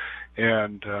karma.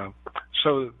 And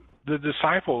so the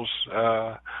disciples,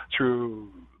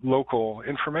 through local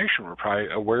information, were probably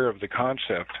aware of the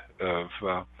concept of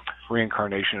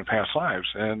reincarnation in past lives,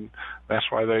 and that's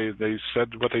why they said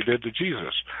what they did to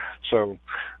Jesus. So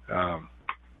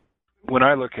when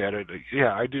I look at it,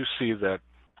 I do see that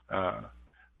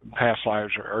past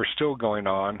lives are still going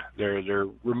on. They're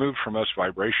removed from us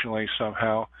vibrationally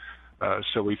somehow,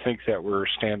 so we think that we're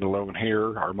standalone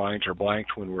here. Our minds are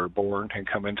blanked when we're born and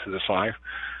come into this life,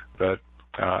 but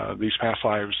these past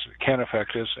lives can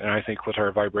affect us, and I think with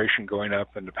our vibration going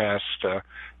up in the past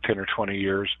 10 or 20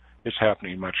 years, it's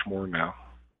happening much more now.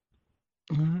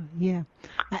 Yeah,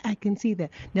 I can see that.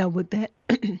 Now, with that,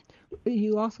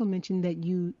 you also mentioned that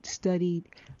you studied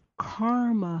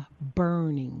karma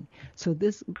burning. So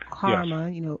this karma,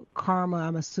 yes. Karma,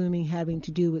 I'm assuming having to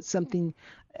do with something,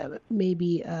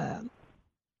 maybe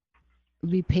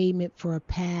repayment for a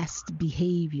past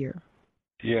behavior.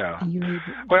 Yeah.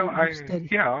 Well,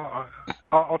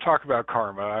 I'll talk about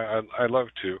karma. I love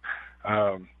to.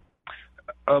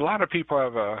 A lot of people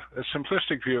have a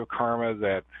simplistic view of karma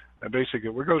that basically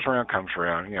what goes around comes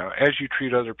around. As you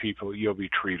treat other people, you'll be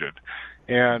treated.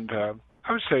 And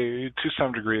I would say to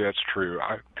some degree that's true.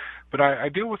 But I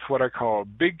deal with what I call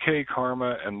big K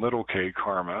karma and little k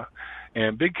karma.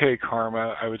 And big K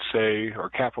karma, I would say, or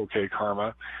capital K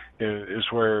karma, is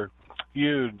where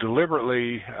you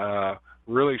deliberately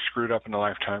really screwed up in a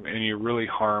lifetime and you really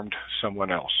harmed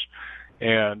someone else.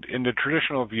 And in the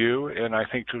traditional view, and I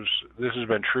think this has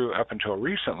been true up until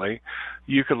recently,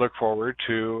 you could look forward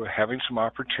to having some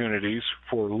opportunities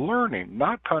for learning,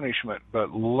 not punishment, but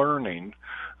learning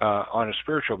on a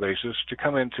spiritual basis, to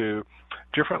come into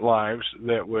different lives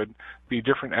that would be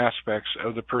different aspects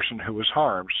of the person who was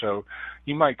harmed. So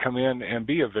you might come in and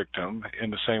be a victim in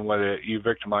the same way that you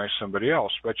victimize somebody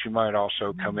else, but you might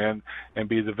also come in and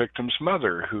be the victim's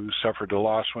mother who suffered a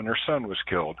loss when her son was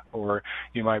killed, or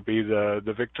you might be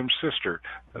the victim's sister,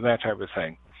 that type of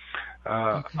thing.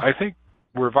 I think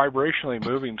we're vibrationally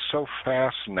moving so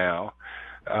fast now,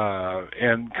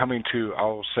 and coming to,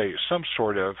 I'll say, some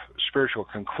sort of spiritual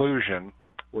conclusion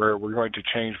where we're going to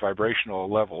change vibrational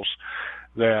levels,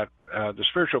 that the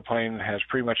spiritual plane has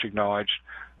pretty much acknowledged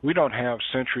we don't have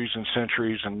centuries and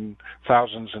centuries and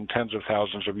thousands and tens of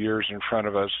thousands of years in front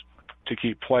of us to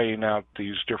keep playing out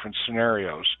these different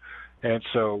scenarios. And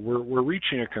so we're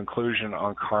reaching a conclusion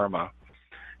on karma.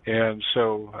 And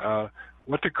so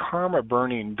what the karma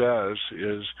burning does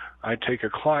is I take a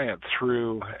client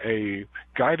through a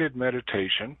guided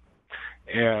meditation,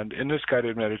 and in this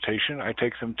guided meditation, I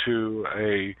take them to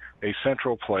a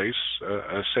central place,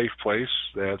 a safe place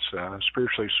that's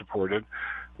spiritually supported,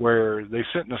 where they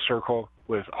sit in a circle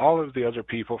with all of the other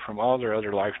people from all their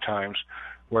other lifetimes,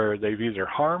 where they've either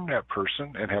harmed that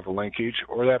person and have a linkage,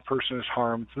 or that person has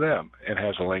harmed them and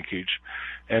has a linkage.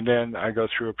 And then I go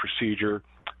through a procedure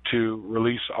to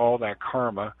release all that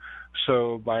karma.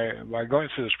 So by going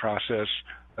through this process,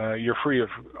 you're free of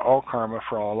all karma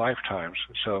for all lifetimes.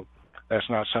 So that's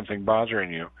not something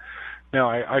bothering you. Now,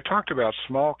 I talked about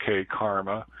small k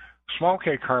karma. Small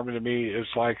k karma to me is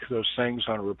like those things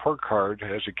on a report card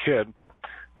as a kid,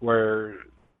 where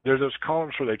there are those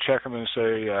columns where they check them and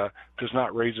say, does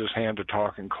not raise his hand to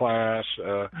talk in class,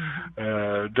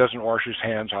 doesn't wash his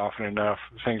hands often enough,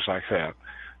 things like that.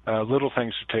 Little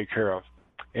things to take care of.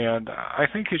 And I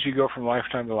think as you go from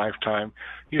lifetime to lifetime,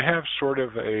 you have sort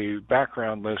of a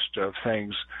background list of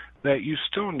things that you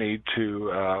still need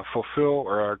to fulfill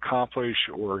or accomplish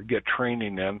or get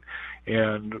training in.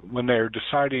 And when they're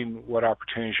deciding what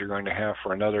opportunities you're going to have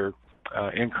for another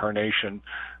incarnation,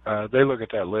 they look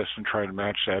at that list and try to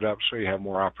match that up so you have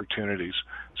more opportunities.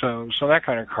 So that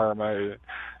kind of karma,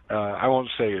 I won't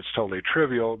say it's totally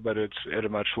trivial, but it's at a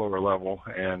much lower level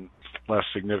and less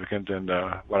significant than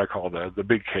what I call the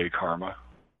big K karma.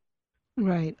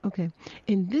 Right. Okay.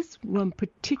 And this one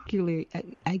particularly,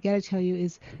 I got to tell you,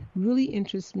 is really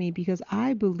interests me because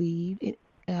I believe, and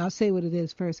I'll say what it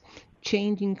is first,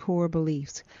 changing core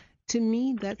beliefs. To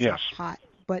me, that's a hot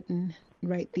button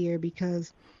right there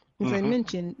because, as I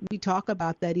mentioned, we talk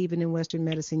about that even in Western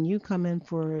medicine. You come in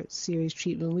for serious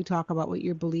treatment. We talk about what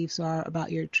your beliefs are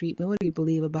about your treatment. What do you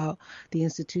believe about the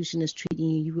institution that's treating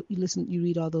you? You listen, you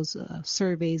read all those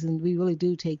surveys, and we really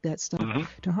do take that stuff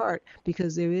to heart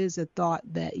because there is a thought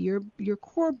that your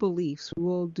core beliefs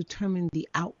will determine the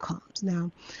outcomes.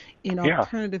 Now, in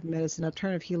alternative medicine,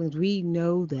 alternative healings, we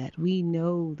know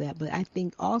that. But I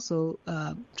think also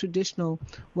traditional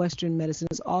Western medicine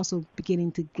is also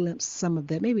beginning to glimpse some of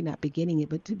that. Maybe not beginning it,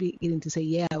 but to beginning to say,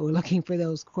 yeah, we're looking for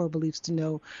those core beliefs to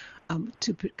know,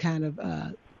 to kind of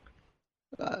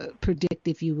predict,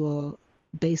 if you will,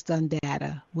 based on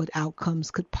data, what outcomes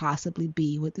could possibly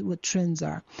be, what trends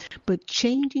are. But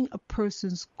changing a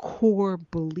person's core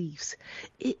beliefs,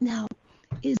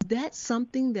 is that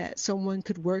something that someone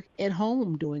could work at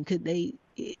home doing?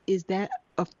 Is that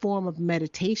a form of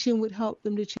meditation would help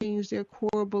them to change their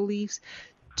core beliefs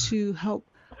to help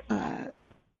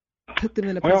put them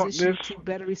in a position to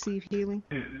better receive healing?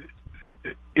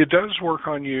 It does work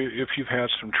on you if you've had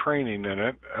some training in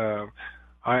it.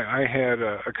 I had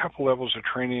a couple levels of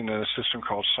training in a system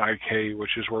called Psy-K,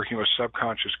 which is working with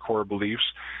subconscious core beliefs.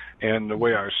 And the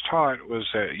way I was taught was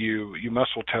that you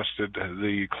muscle tested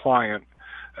the client.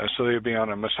 So they would be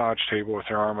on a massage table with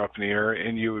their arm up in the air,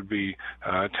 and you would be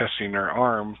testing their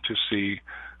arm to see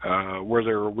where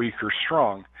they were weak or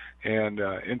strong. And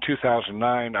in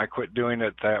 2009, I quit doing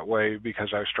it that way because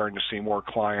I was starting to see more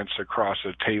clients across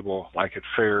a table, like at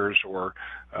fairs or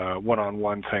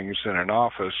one-on-one things in an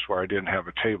office where I didn't have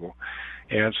a table.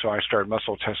 And so I started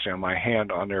muscle testing on my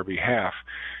hand on their behalf.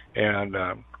 And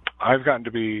I've gotten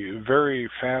to be very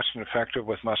fast and effective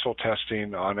with muscle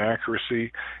testing on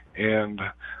accuracy, and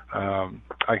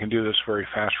I can do this very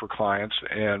fast for clients.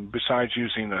 And besides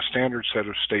using a standard set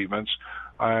of statements,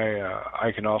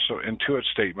 I can also intuit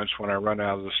statements when I run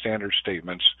out of the standard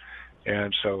statements.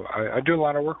 And so I do a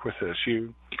lot of work with this.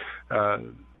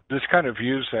 This kind of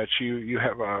views that you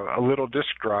have a little disk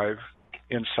drive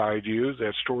inside you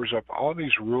that stores up all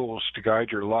these rules to guide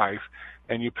your life,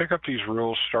 and you pick up these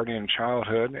rules starting in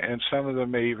childhood, and some of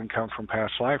them may even come from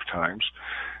past lifetimes,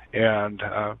 and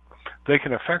they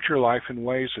can affect your life in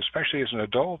ways, especially as an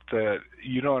adult, that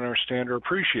you don't understand or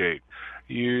appreciate.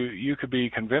 You could be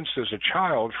convinced as a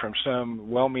child from some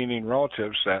well-meaning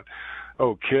relatives that,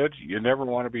 oh, kid, you never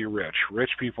want to be rich.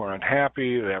 Rich people are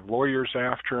unhappy. They have lawyers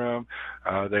after them.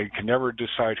 They can never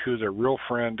decide who their real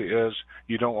friend is.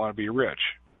 You don't want to be rich.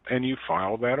 And you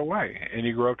file that away. And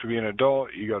you grow up to be an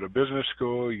adult. You go to business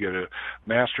school. You get a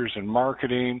master's in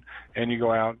marketing. And you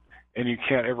go out and you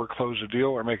can't ever close a deal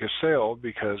or make a sale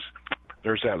because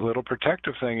there's that little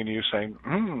protective thing in you saying,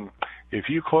 if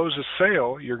you close a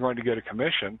sale, you're going to get a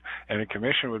commission, and a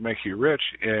commission would make you rich,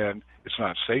 and it's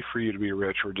not safe for you to be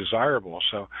rich or desirable.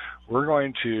 So we're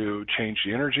going to change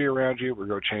the energy around you. We're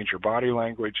going to change your body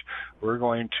language. We're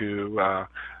going to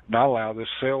not allow this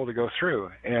sale to go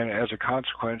through. And as a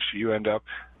consequence, you end up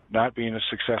not being a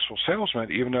successful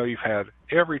salesman, even though you've had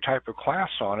every type of class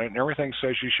on it, and everything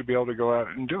says you should be able to go out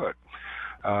and do it.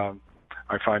 I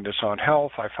find this on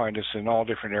health. I find this in all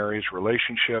different areas,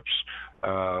 relationships,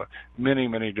 many,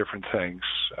 many different things.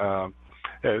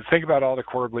 Think about all the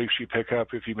core beliefs you pick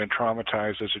up if you've been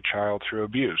traumatized as a child through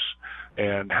abuse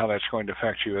and how that's going to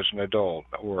affect you as an adult.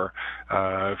 Or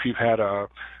if you've had a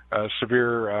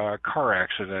severe car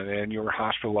accident and you were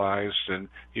hospitalized and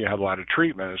you had a lot of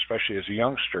treatment, especially as a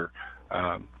youngster,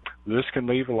 this can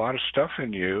leave a lot of stuff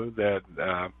in you that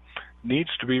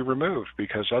needs to be removed,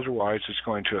 because otherwise it's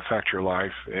going to affect your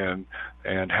life and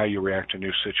how you react to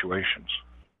new situations.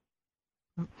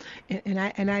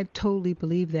 And I totally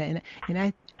believe that.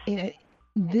 And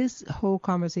this whole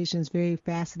conversation is very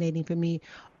fascinating for me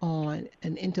on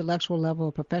an intellectual level,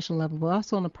 a professional level, but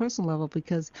also on a personal level,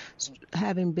 because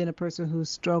having been a person who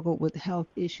struggled with health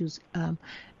issues,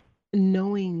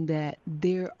 knowing that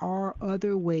there are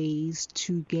other ways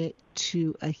to get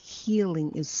to a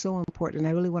healing is so important. And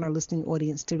I really want our listening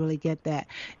audience to really get that,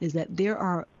 is that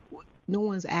no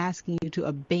one's asking you to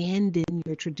abandon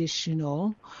your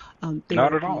traditional therapies.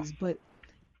 Not at all. But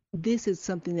this is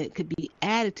something that could be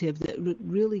additive, that would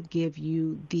really give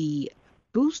you the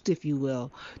boost, if you will,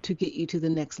 to get you to the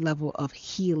next level of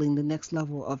healing, the next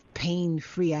level of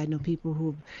pain-free. I know people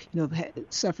who,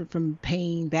 suffered from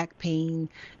pain, back pain,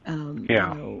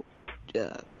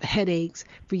 headaches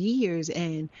for years,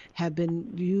 and have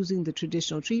been using the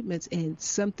traditional treatments. And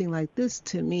something like this,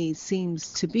 to me,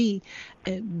 seems to be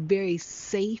very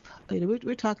safe.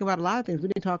 We're talking about a lot of things. We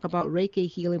didn't talk about Reiki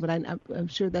healing, but I'm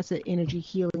sure that's an energy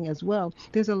healing as well.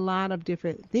 There's a lot of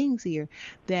different things here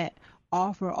that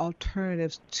offer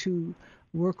alternatives to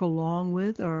work along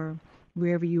with, or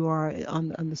wherever you are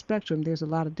on the spectrum. There's a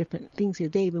lot of different things here,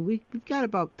 Dave, and we've got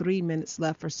about 3 minutes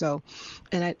left or so.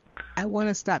 And I want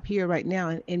to stop here right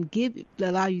now and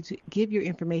allow you to give your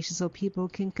information so people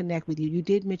can connect with you. You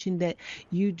did mention that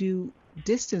you do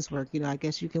distance work. I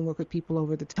guess you can work with people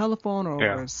over the telephone or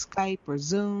over Skype or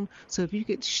Zoom. So if you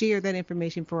could share that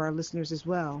information for our listeners as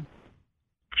well.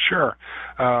 Sure.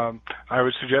 I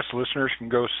would suggest listeners can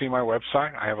go see my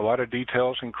website. I have a lot of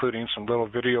details, including some little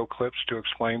video clips to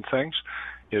explain things.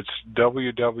 It's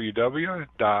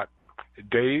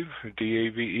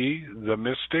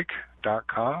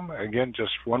www.DaveTheMystic.com. Again,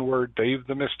 just one word,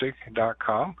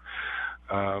 DaveTheMystic.com.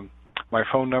 My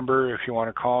phone number, if you want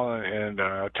to call and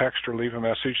text or leave a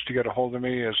message to get a hold of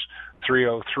me, is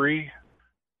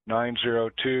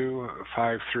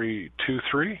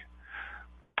 303-902-5323.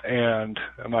 And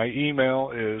my email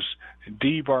is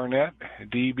dbarnett,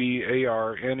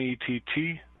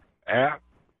 DBARNETT, at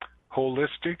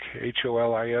holistic,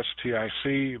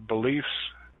 HOLISTIC,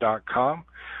 beliefs.com.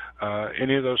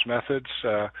 Any of those methods.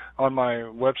 On my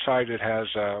website, it has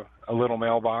a little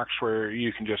mailbox where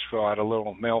you can just fill out a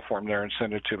little mail form there and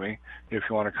send it to me if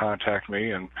you want to contact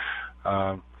me. And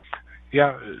the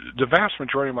vast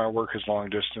majority of my work is long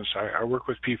distance. I work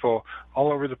with people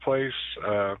all over the place.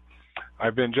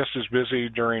 I've been just as busy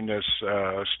during this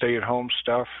stay-at-home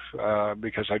stuff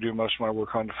because I do most of my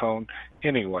work on the phone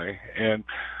anyway. And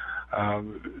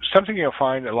something you'll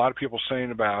find a lot of people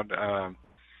saying about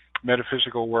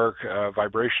metaphysical work,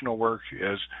 vibrational work,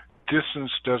 is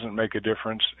distance doesn't make a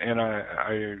difference, and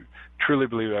I truly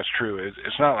believe that's true.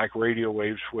 It's not like radio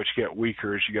waves, which get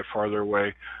weaker as you get farther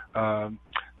away.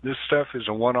 This stuff is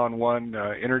a one-on-one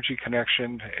energy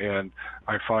connection, and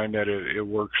I find that it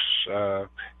works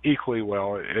equally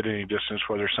well at any distance,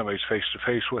 whether somebody's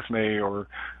face-to-face with me or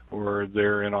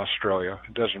they're in Australia.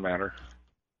 It doesn't matter.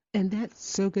 And that's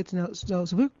so good to know. So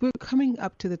we're coming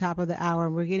up to the top of the hour,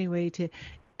 and we're getting ready to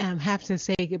have to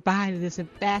say goodbye to this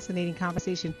fascinating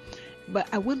conversation. But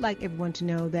I would like everyone to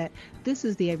know that this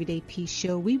is the Everyday Peace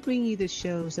Show. We bring you the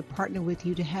shows to partner with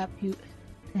you to have you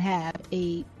have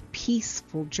a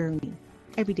peaceful journey.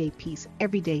 Everyday peace,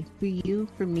 every day, for you,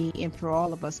 for me, and for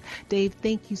all of us. Dave,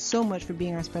 thank you so much for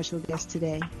being our special guest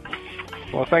today.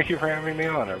 Well, thank you for having me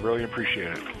on. I really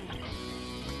appreciate it.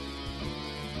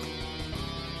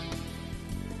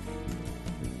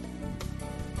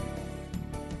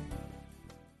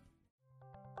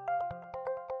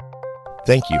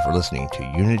 Thank you for listening to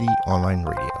Unity Online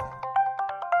Radio,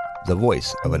 the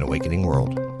voice of an awakening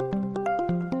world.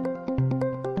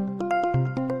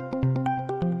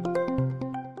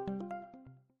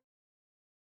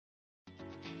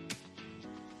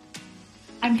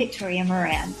 Victoria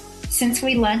Moran. Since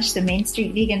we launched the Main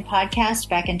Street Vegan podcast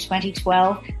back in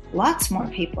 2012, lots more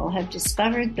people have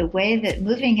discovered the way that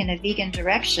moving in a vegan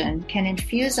direction can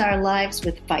infuse our lives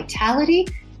with vitality,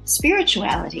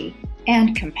 spirituality,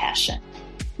 and compassion.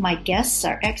 My guests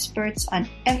are experts on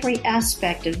every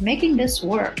aspect of making this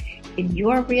work in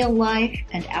your real life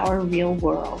and our real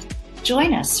world.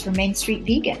 Join us for Main Street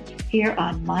Vegan here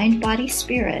on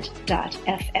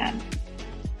mindbodyspirit.fm.